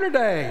we're here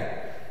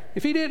today.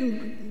 If he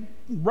didn't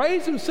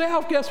raise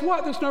himself, guess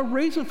what? There's no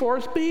reason for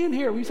us being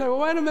here. We say, well,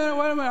 wait a minute.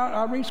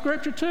 I read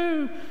Scripture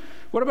too.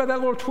 What about that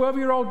little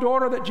 12-year-old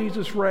daughter that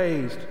Jesus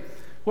raised?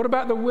 What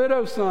about the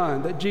widow's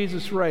son that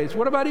Jesus raised?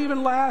 What about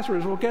even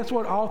Lazarus? Well, guess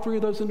what? All three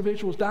of those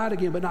individuals died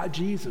again, but not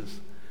Jesus.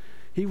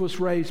 He was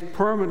raised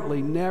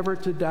permanently, never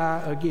to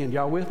die again.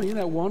 Y'all with me? Isn't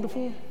that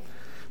wonderful?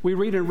 We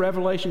read in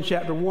Revelation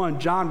chapter 1,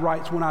 John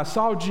writes, "When I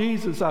saw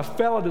Jesus, I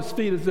fell at his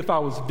feet as if I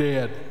was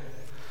dead.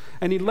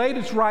 And he laid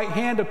his right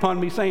hand upon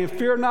me, saying,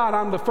 'Fear not,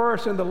 I'm the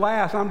first and the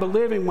last. I'm the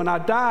living. When I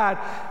died,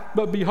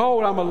 but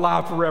behold, I'm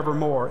alive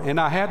forevermore. And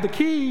I have the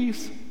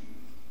keys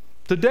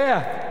to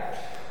death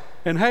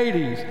and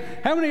Hades.'"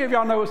 How many of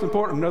y'all know it's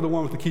important to know the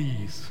one with the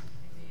keys?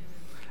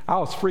 I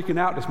was freaking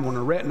out this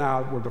morning. Rhett and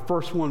I were the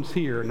first ones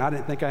here, and I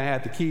didn't think I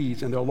had the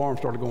keys, and the alarm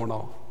started going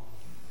off.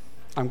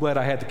 I'm glad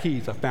I had the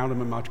keys. I found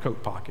them in my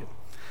coat pocket.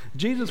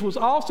 Jesus was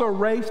also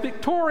raised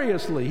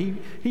victoriously.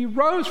 He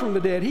rose from the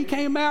dead. He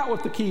came out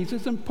with the keys.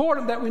 It's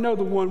important that we know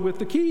the one with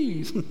the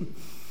keys.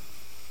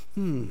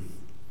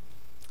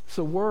 It's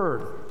a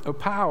word of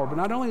power, but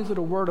not only is it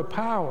a word of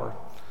power,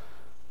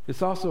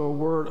 it's also a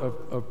word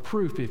of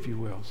proof, if you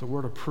will. It's a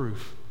word of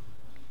proof.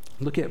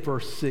 Look at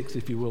verse 6,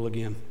 if you will,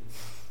 again.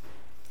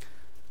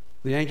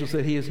 The angel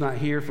said, "He is not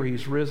here, for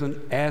he's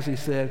risen, as he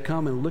said.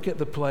 Come and look at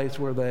the place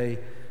where they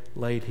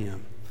laid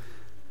him."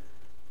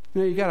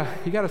 You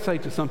gotta say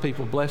to some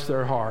people, bless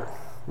their heart,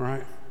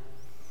 right?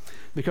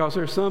 Because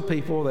there's some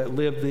people that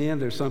lived then,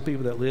 there's some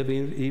people that live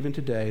even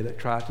today that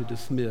try to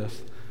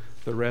dismiss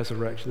the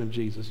resurrection of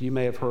Jesus. You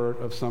may have heard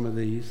of some of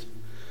these.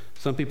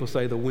 Some people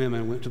say the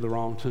women went to the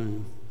wrong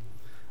tomb.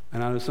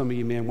 And I know some of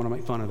you men want to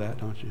make fun of that,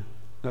 don't you?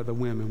 That the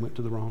women went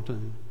to the wrong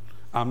tomb.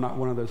 I'm not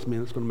one of those men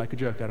that's going to make a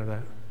joke out of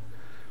that.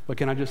 But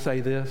can I just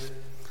say this?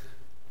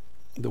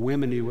 The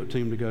women knew what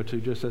tomb to go to,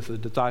 just as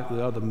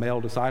the other male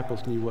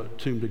disciples knew what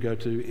tomb to go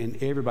to,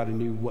 and everybody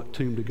knew what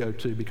tomb to go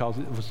to because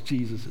it was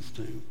Jesus'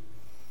 tomb.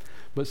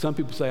 But some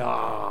people say,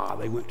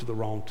 they went to the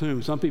wrong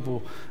tomb. Some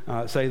people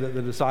say that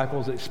the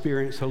disciples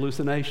experienced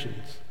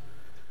hallucinations.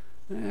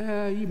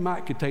 You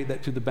could take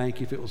that to the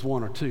bank if it was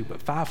one or two,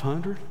 but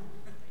 500?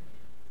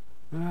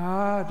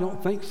 I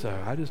don't think so.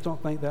 I just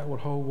don't think that would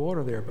hold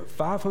water there. But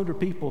 500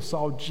 people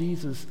saw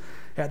Jesus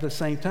at the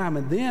same time.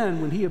 And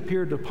then when he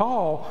appeared to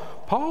Paul,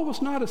 Paul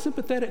was not a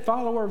sympathetic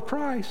follower of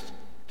Christ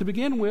to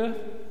begin with.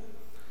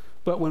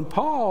 But when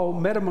Paul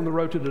met him on the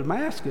road to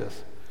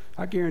Damascus,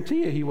 I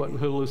guarantee you he wasn't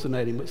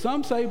hallucinating. But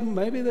some say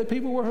maybe that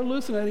people were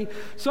hallucinating.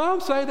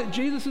 Some say that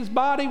Jesus'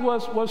 body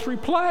was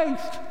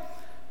replaced.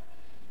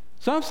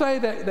 Some say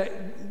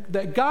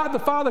that God the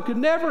Father could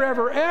never,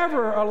 ever,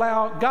 ever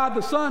allow God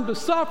the Son to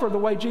suffer the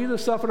way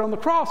Jesus suffered on the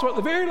cross. So at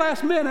the very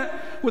last minute,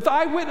 with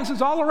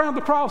eyewitnesses all around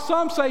the cross,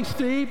 some say,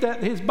 Steve,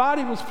 that his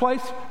body was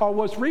placed or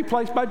was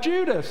replaced by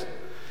Judas.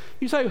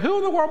 You say, who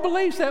in the world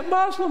believes that?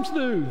 Muslims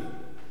do.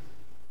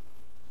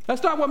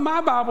 That's not what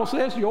my Bible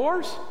says.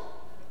 Yours?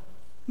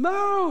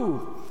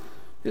 No.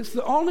 It's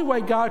the only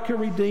way God could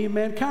redeem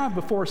mankind.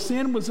 Before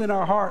sin was in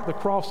our heart, the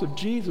cross of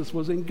Jesus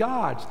was in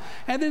God's.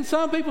 And then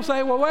some people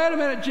say, well, wait a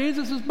minute,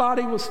 Jesus'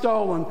 body was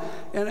stolen.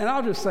 And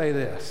I'll just say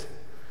this.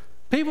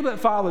 People that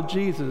followed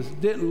Jesus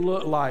didn't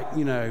look like,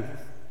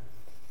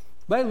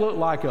 they looked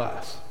like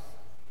us.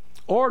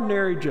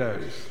 Ordinary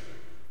Joes.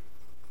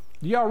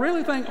 Do y'all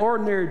really think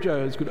ordinary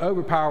Joes could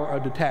overpower a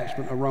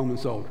detachment of Roman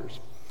soldiers?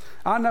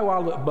 I know I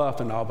look buff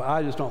and all, but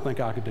I just don't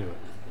think I could do it.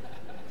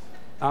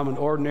 I'm an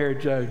ordinary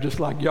Joe, just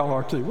like y'all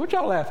are too. What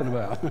y'all laughing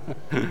about?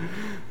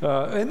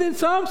 And then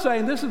some say,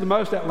 and this is the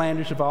most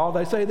outlandish of all,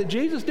 they say that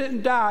Jesus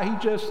didn't die, he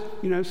just,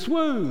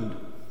 swooned.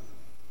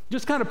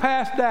 Just kind of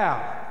passed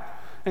out.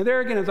 And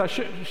there again, as I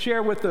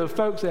share with the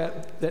folks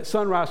at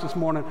Sunrise this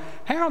morning,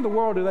 how in the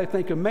world do they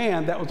think a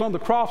man that was on the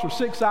cross for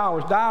 6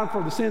 hours, dying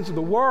for the sins of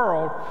the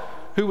world,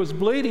 who was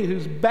bleeding,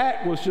 whose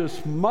back was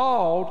just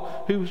mauled,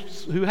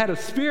 who had a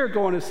spear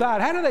going his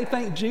side. How do they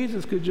think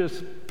Jesus could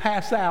just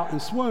pass out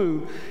and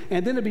swoon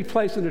and then to be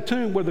placed in a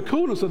tomb where the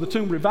coolness of the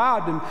tomb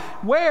revived him,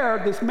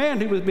 where this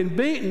man who was been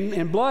beaten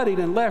and bloodied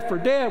and left for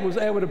dead was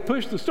able to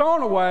push the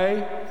stone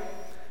away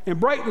and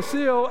break the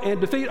seal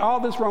and defeat all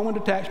this Roman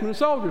detachment of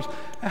soldiers?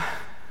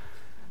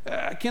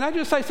 Can I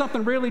just say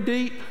something really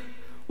deep?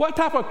 What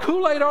type of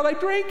Kool-Aid are they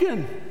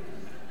drinking?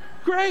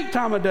 Great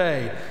time of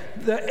day.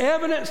 The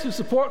evidence to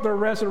support their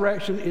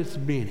resurrection is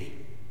many.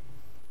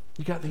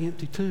 You got the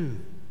empty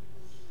tomb.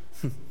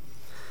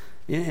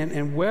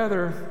 and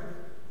whether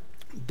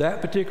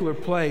that particular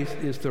place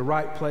is the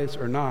right place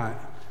or not,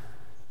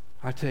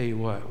 I tell you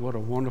what a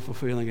wonderful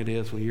feeling it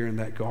is when you're in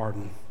that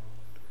garden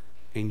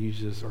and you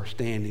just are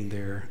standing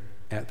there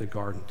at the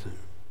garden tomb.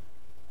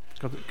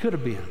 Because it could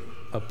have been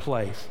a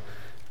place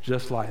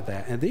just like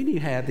that. And then you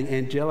had the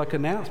angelic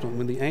announcement.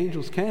 When the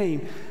angels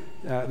came,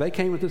 they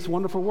came with this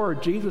wonderful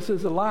word, Jesus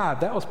is alive.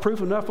 That was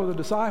proof enough for the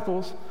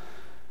disciples.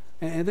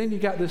 And then you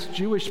got this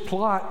Jewish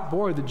plot.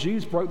 Boy, the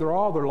Jews broke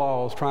all their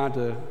laws trying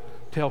to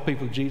tell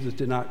people Jesus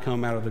did not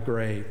come out of the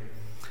grave.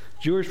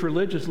 Jewish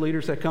religious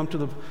leaders had come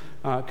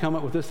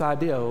up with this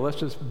idea, let's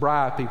just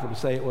bribe people to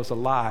say it was a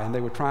lie. And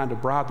they were trying to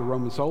bribe the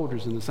Roman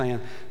soldiers into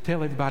saying,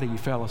 tell everybody you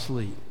fell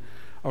asleep.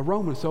 A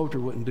Roman soldier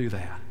wouldn't do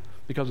that,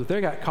 because if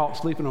they got caught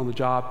sleeping on the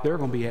job, they're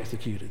going to be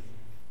executed.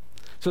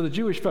 So the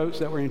Jewish folks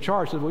that were in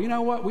charge said, well, you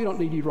know what? We don't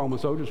need you Roman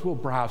soldiers. We'll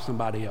bribe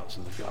somebody else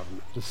in the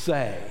government to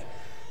say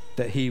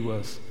that he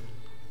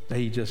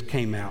just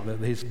came out, that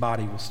his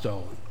body was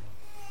stolen.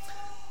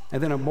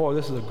 And then, boy,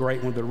 this is a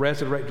great one. The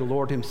resurrected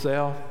Lord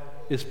himself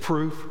is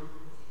proof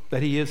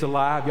that he is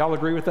alive. Y'all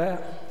agree with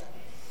that?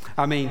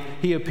 I mean,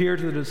 he appeared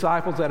to the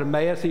disciples at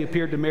Emmaus. He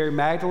appeared to Mary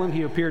Magdalene.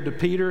 He appeared to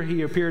Peter.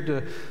 He appeared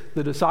to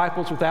the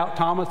disciples without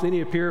Thomas. Then he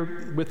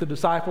appeared with the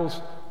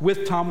disciples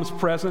with Thomas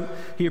present.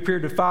 He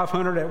appeared to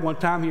 500 at one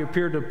time. He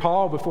appeared to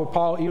Paul before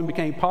Paul even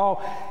became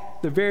Paul.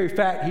 The very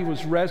fact he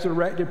was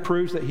resurrected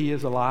proves that he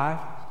is alive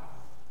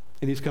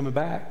and he's coming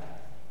back.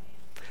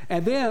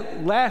 And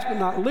then, last but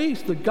not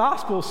least, the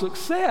gospel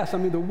success. I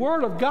mean, the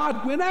word of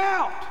God went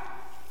out.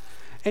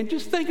 And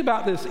just think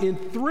about this. In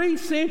 3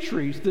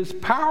 centuries, this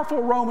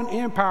powerful Roman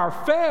Empire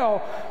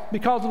fell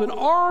because of an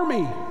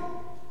army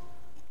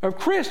of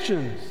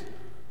Christians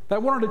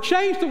that wanted to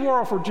change the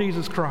world for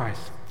Jesus Christ.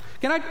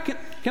 Can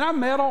I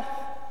meddle?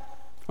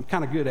 I'm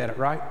kind of good at it,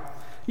 right?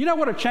 You know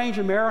what will change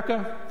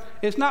America?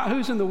 It's not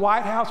who's in the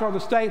White House or the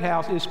State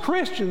House. It's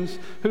Christians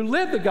who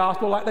live the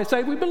gospel like they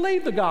say we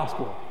believe the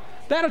gospel.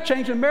 That'll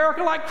change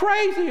America like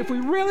crazy if we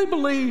really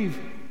believe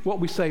what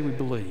we say we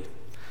believe.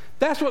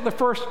 That's what the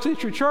first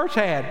century church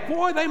had.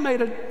 Boy, they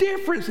made a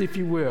difference, if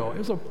you will. It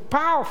was a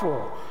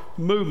powerful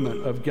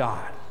movement of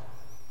God.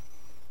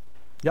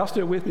 Y'all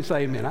still with me?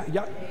 Say amen.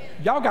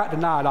 Y'all got to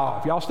nod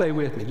off. Y'all stay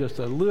with me just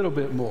a little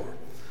bit more.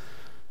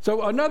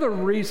 So another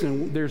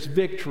reason there's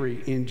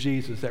victory in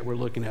Jesus that we're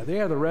looking at.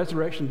 Yeah, the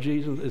resurrection of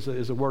Jesus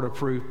is a word of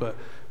proof,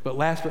 but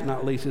last but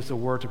not least, it's a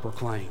word to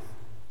proclaim.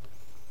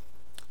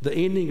 The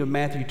ending of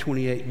Matthew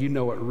 28, you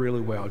know it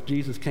really well.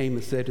 Jesus came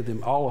and said to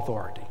them, all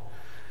authority.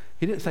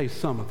 He didn't say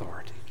some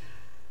authority.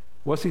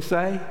 What's he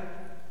say?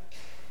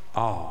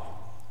 All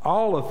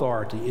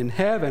authority in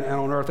heaven and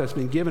on earth has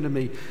been given to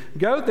me.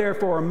 Go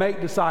therefore and make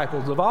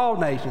disciples of all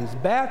nations,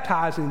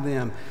 baptizing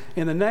them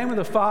in the name of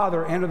the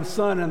Father and of the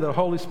Son and of the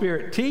Holy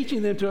Spirit,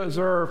 teaching them to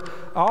observe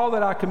all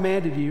that I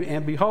commanded you,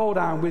 and behold,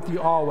 I am with you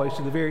always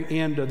to the very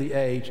end of the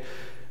age.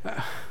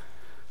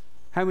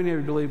 How many of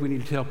you believe we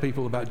need to tell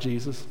people about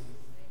Jesus?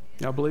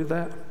 Y'all believe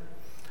that?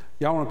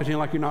 Y'all want to pretend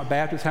like you're not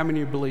Baptist? How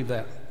many of you believe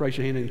that? Raise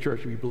your hand in the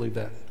church if you believe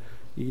that.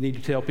 You need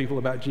to tell people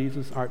about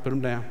Jesus? All right, put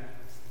them down.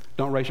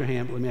 Don't raise your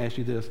hand, but let me ask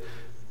you this.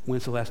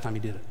 When's the last time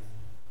you did it?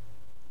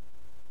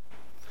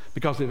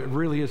 Because if it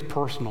really is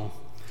personal,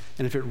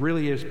 and if it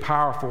really is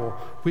powerful,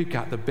 we've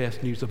got the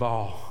best news of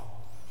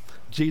all.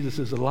 Jesus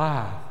is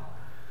alive.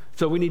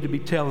 So we need to be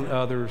telling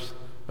others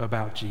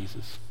about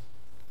Jesus.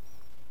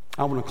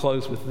 I want to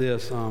close with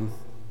this.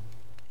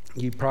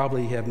 You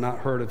probably have not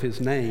heard of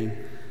his name,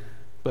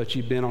 but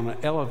you've been on an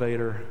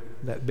elevator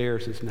that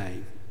bears his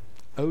name.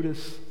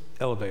 Otis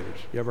Elevators.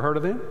 You ever heard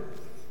of them?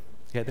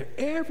 Yeah, they're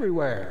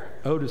everywhere.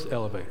 Otis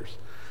Elevators.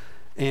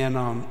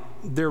 And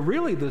they're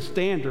really the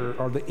standard,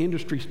 or the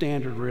industry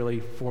standard really,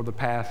 for the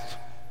past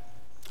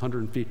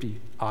 150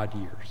 odd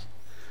years.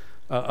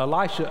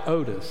 Elisha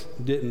Otis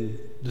didn't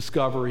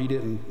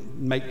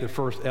make the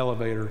first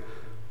elevator,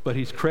 but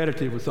he's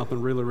credited with something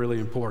really, really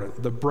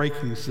important, the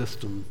braking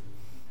system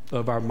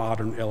of our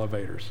modern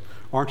elevators.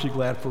 Aren't you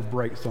glad for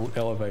brakes on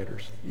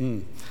elevators?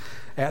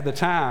 At the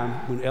time,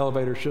 when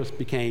elevators just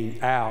became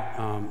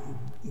out,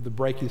 the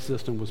braking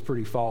system was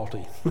pretty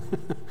faulty.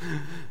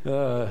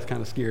 It's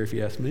kind of scary if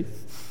you ask me.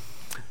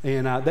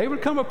 And they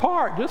would come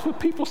apart just with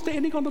people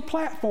standing on the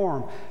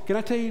platform. Can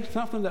I tell you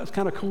something that's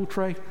kind of cool,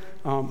 Trey?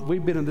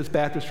 We've been in this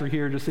baptistry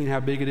here, just seeing how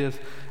big it is.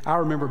 I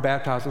remember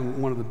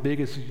baptizing one of the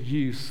biggest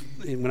youths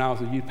when I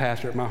was a youth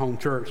pastor at my home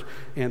church,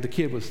 and the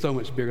kid was so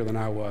much bigger than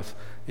I was.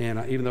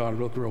 And even though I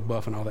looked real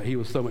buff and all that, he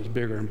was so much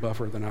bigger and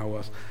buffer than I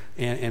was.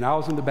 And I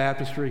was in the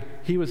baptistry,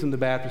 he was in the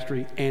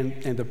baptistry,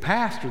 and the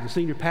pastor, the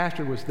senior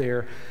pastor, was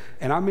there.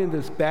 And I'm in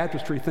this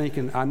baptistry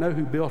thinking, I know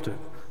who built it.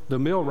 The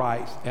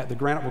millwrights at the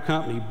Graniteville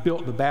Company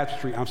built the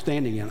baptistry I'm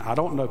standing in. I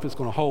don't know if it's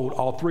going to hold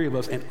all three of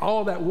us and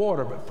all that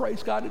water, but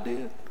praise God it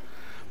did.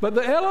 But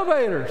the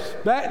elevators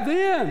back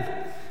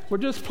then were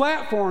just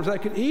platforms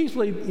that could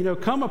easily,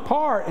 come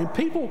apart, and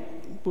people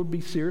would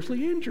be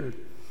seriously injured.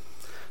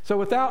 So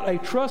without a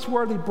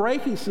trustworthy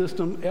braking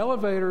system,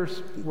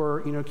 elevators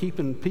were,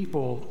 keeping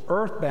people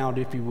earthbound,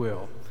 if you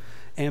will.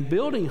 And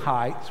building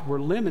heights were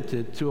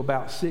limited to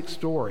about 6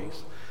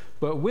 stories.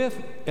 But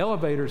with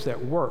elevators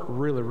that work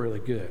really, really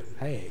good,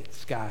 hey, the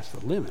sky's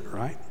the limit,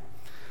 right?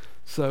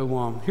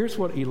 So here's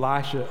what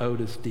Elisha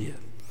Otis did.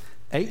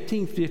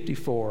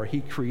 1854, he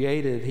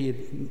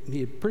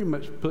had pretty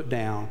much put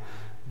down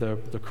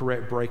the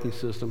correct braking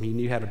system. He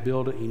knew how to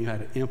build it. He knew how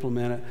to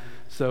implement it.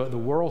 So at the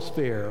World's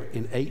Fair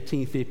in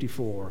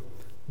 1854,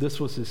 this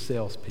was his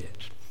sales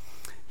pitch.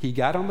 He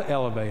got on the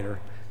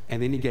elevator,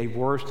 and then he gave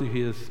words to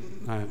his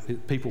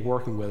people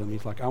working with him.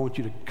 He's like, I want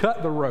you to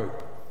cut the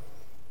rope.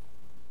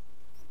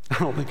 I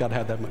don't think I'd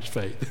have that much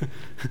faith.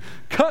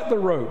 Cut the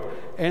rope.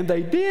 And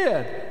they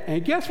did.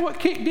 And guess what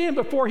kicked in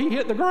before he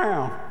hit the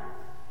ground?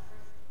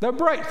 The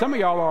brakes. Some of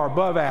y'all are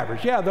above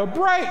average. Yeah, the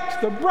brakes.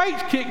 The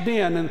brakes kicked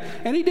in,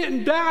 and he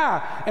didn't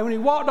die. And when he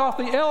walked off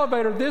the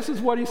elevator, this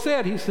is what he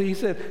said. He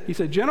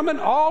said, gentlemen,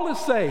 all is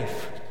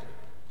safe.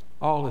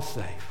 All is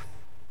safe.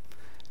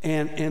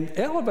 And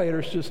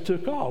elevators just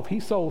took off.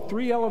 He sold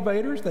 3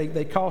 elevators.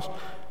 They cost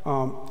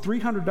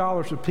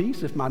 $300 a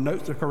piece, if my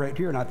notes are correct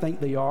here, and I think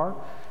they are.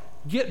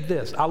 Get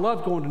this. I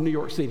love going to New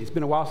York City. It's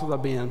been a while since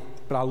I've been,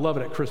 but I love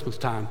it at Christmas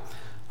time.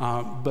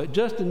 But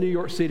just in New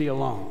York City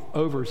alone,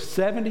 over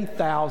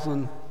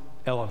 70,000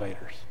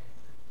 elevators.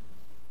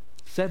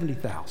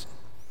 70,000.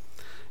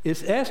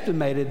 It's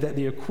estimated that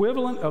the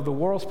equivalent of the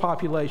world's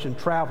population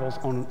travels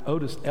on an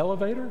Otis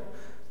elevator,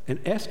 an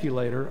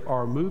escalator,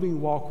 or a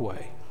moving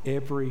walkway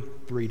every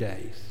 3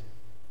 days.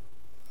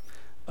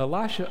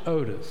 Elisha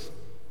Otis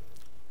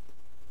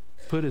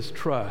put his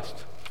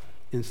trust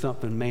in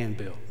something man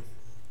built.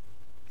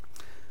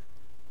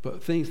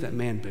 But things that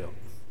man built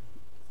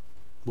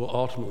will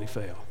ultimately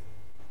fail.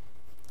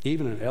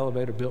 Even an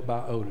elevator built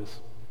by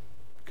Otis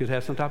could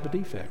have some type of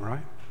defect,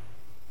 right?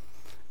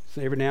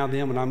 So every now and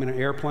then when I'm in an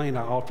airplane,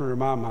 I often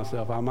remind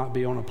myself I might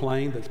be on a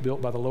plane that's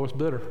built by the lowest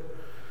bidder.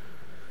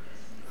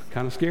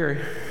 Kind of scary.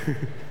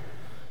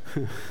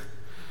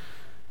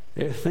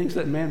 Things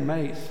that man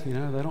makes, they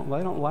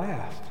don't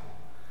last.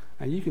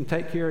 And you can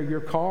take care of your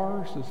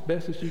cars as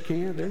best as you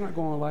can. They're not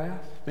going to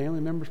last.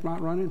 Family members might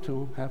run into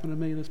them. Happened to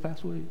me this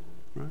past week.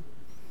 Right?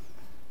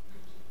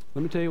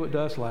 Let me tell you what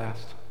does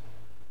last.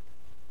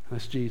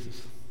 That's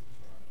Jesus.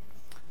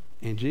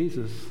 And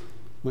Jesus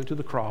went to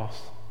the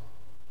cross,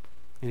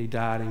 and he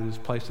died, and he was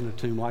placed in a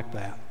tomb like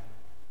that.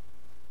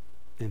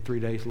 And 3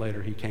 days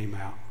later, he came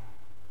out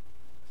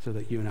so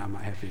that you and I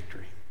might have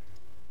victory.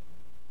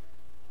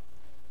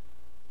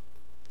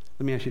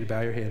 Let me ask you to bow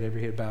your head,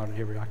 every head bowed and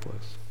every eye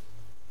closed.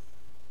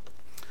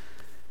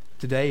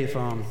 Today, if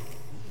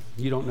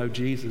you don't know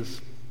Jesus,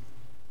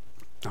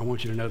 I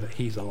want you to know that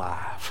he's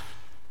alive.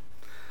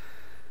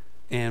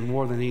 And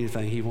more than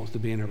anything, he wants to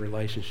be in a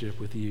relationship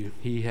with you.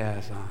 He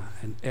has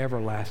an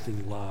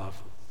everlasting love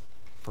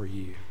for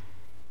you.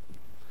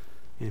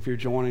 And if you're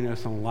joining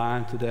us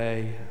online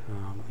today,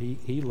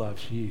 he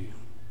loves you.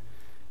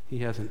 He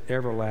has an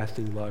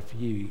everlasting love for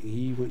you.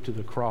 He went to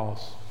the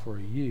cross for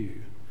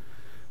you.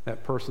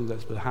 That person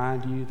that's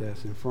behind you,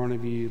 that's in front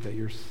of you,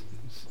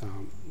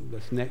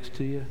 that's next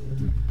to you.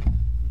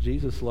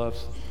 Jesus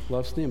loves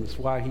them. It's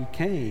why he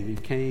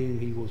came.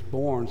 He was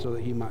born so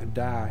that he might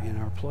die in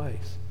our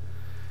place.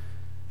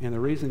 And the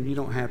reason you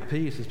don't have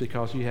peace is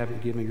because you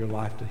haven't given your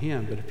life to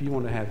him. But if you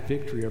want to have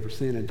victory over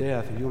sin and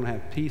death, if you want to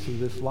have peace in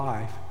this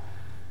life,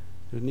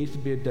 there needs to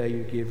be a day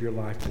you give your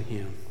life to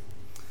him.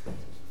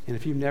 And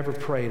if you've never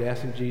prayed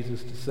asking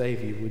Jesus to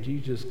save you, would you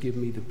just give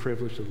me the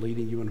privilege of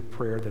leading you in a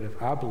prayer that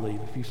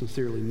if you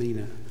sincerely mean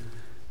it,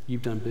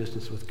 you've done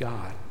business with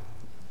God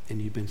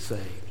and you've been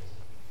saved.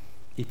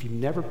 If you've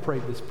never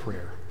prayed this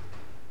prayer,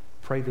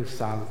 pray this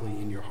silently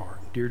in your heart.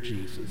 Dear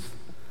Jesus,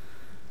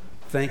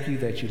 thank you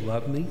that you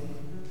love me.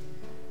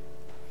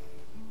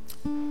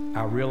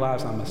 I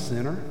realize I'm a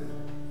sinner,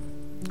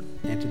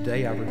 and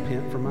today I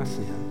repent for my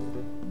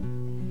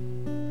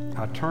sin.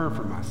 I turn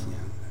from my sin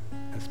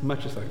as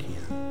much as I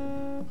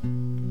can,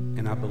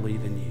 and I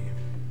believe in you.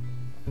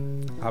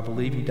 I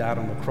believe you died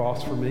on the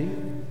cross for me,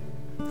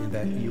 and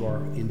that you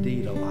are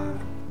indeed alive.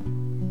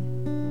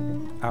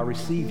 I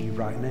receive you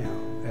right now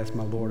as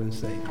my Lord and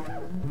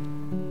Savior.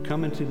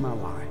 Come into my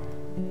life.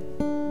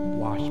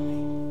 Wash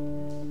me,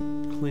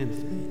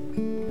 cleanse me,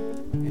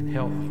 and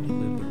help me to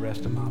live the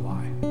rest of my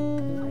life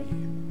for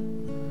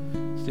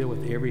you. Still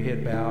with every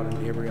head bowed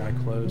and every eye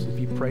closed, if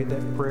you prayed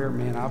that prayer,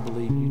 man, I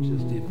believe you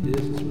just did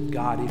business with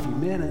God if you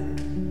meant it.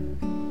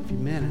 If you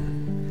meant it.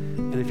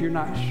 And if you're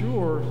not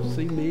sure,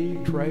 see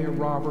me, Trey, or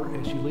Robert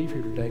as you leave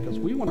here today, because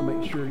we want to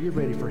make sure you're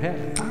ready for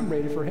heaven. I'm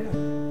ready for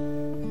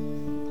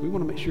heaven. We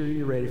want to make sure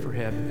you're ready for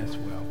heaven as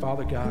well.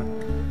 Father God,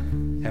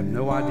 have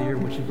no idea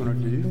what you're going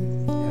to do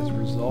as a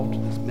result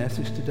of this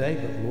message today,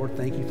 but Lord,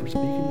 thank you for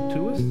speaking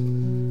to us.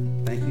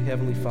 Thank you,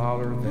 Heavenly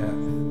Father, that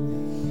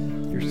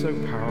you're so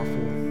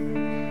powerful.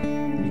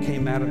 You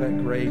came out of that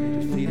grave,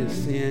 you defeated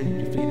sin,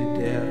 you defeated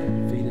death, you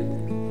defeated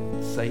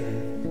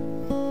Satan.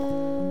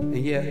 And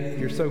yet,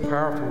 you're so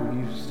powerful,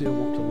 you still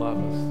want to love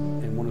us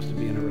and want us to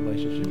be in a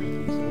relationship with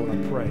you. So Lord, I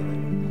pray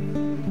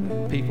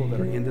that people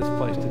that are in this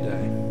place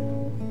today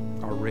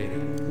are ready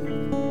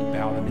to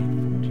bow the knee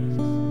before Jesus.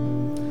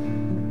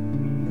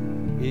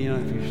 You know,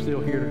 if you're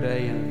still here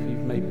today and if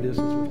you've made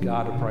business with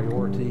God a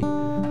priority,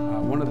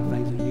 one of the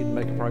things that you need to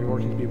make a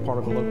priority is to be a part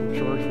of a local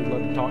church. We'd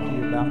love to talk to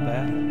you about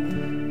that.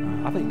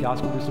 I think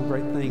God's going to do some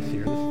great things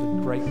here. This is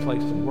a great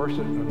place to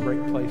worship, a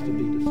great place to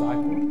be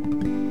discipled.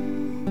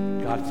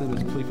 God sent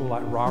us people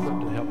like Robert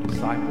to help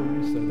disciple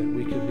you so that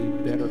we could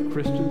be better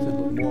Christians and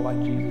look more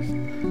like Jesus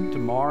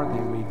tomorrow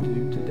than we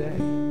do today.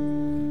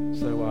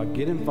 So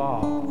get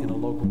involved in a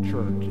local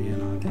church,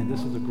 and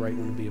this is a great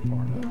one to be a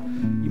part of.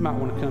 You might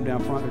want to come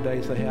down front today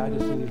and say, hey, I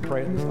just need to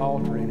pray at this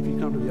altar. And if you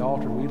come to the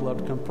altar, we'd love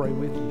to come pray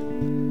with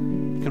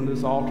you. You come to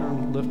this altar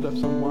and lift up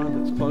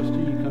someone that's close to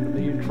you. Come to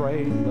me and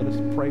Trey and let us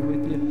pray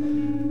with you.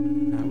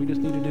 We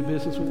just need to do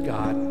business with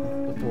God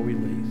before we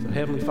leave. So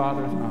Heavenly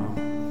Father,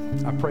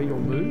 I pray you'll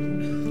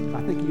move.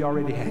 I think you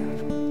already have.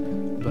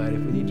 But if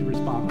we need to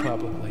respond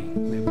publicly,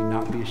 may we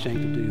not be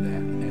ashamed to do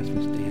that as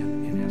we stand.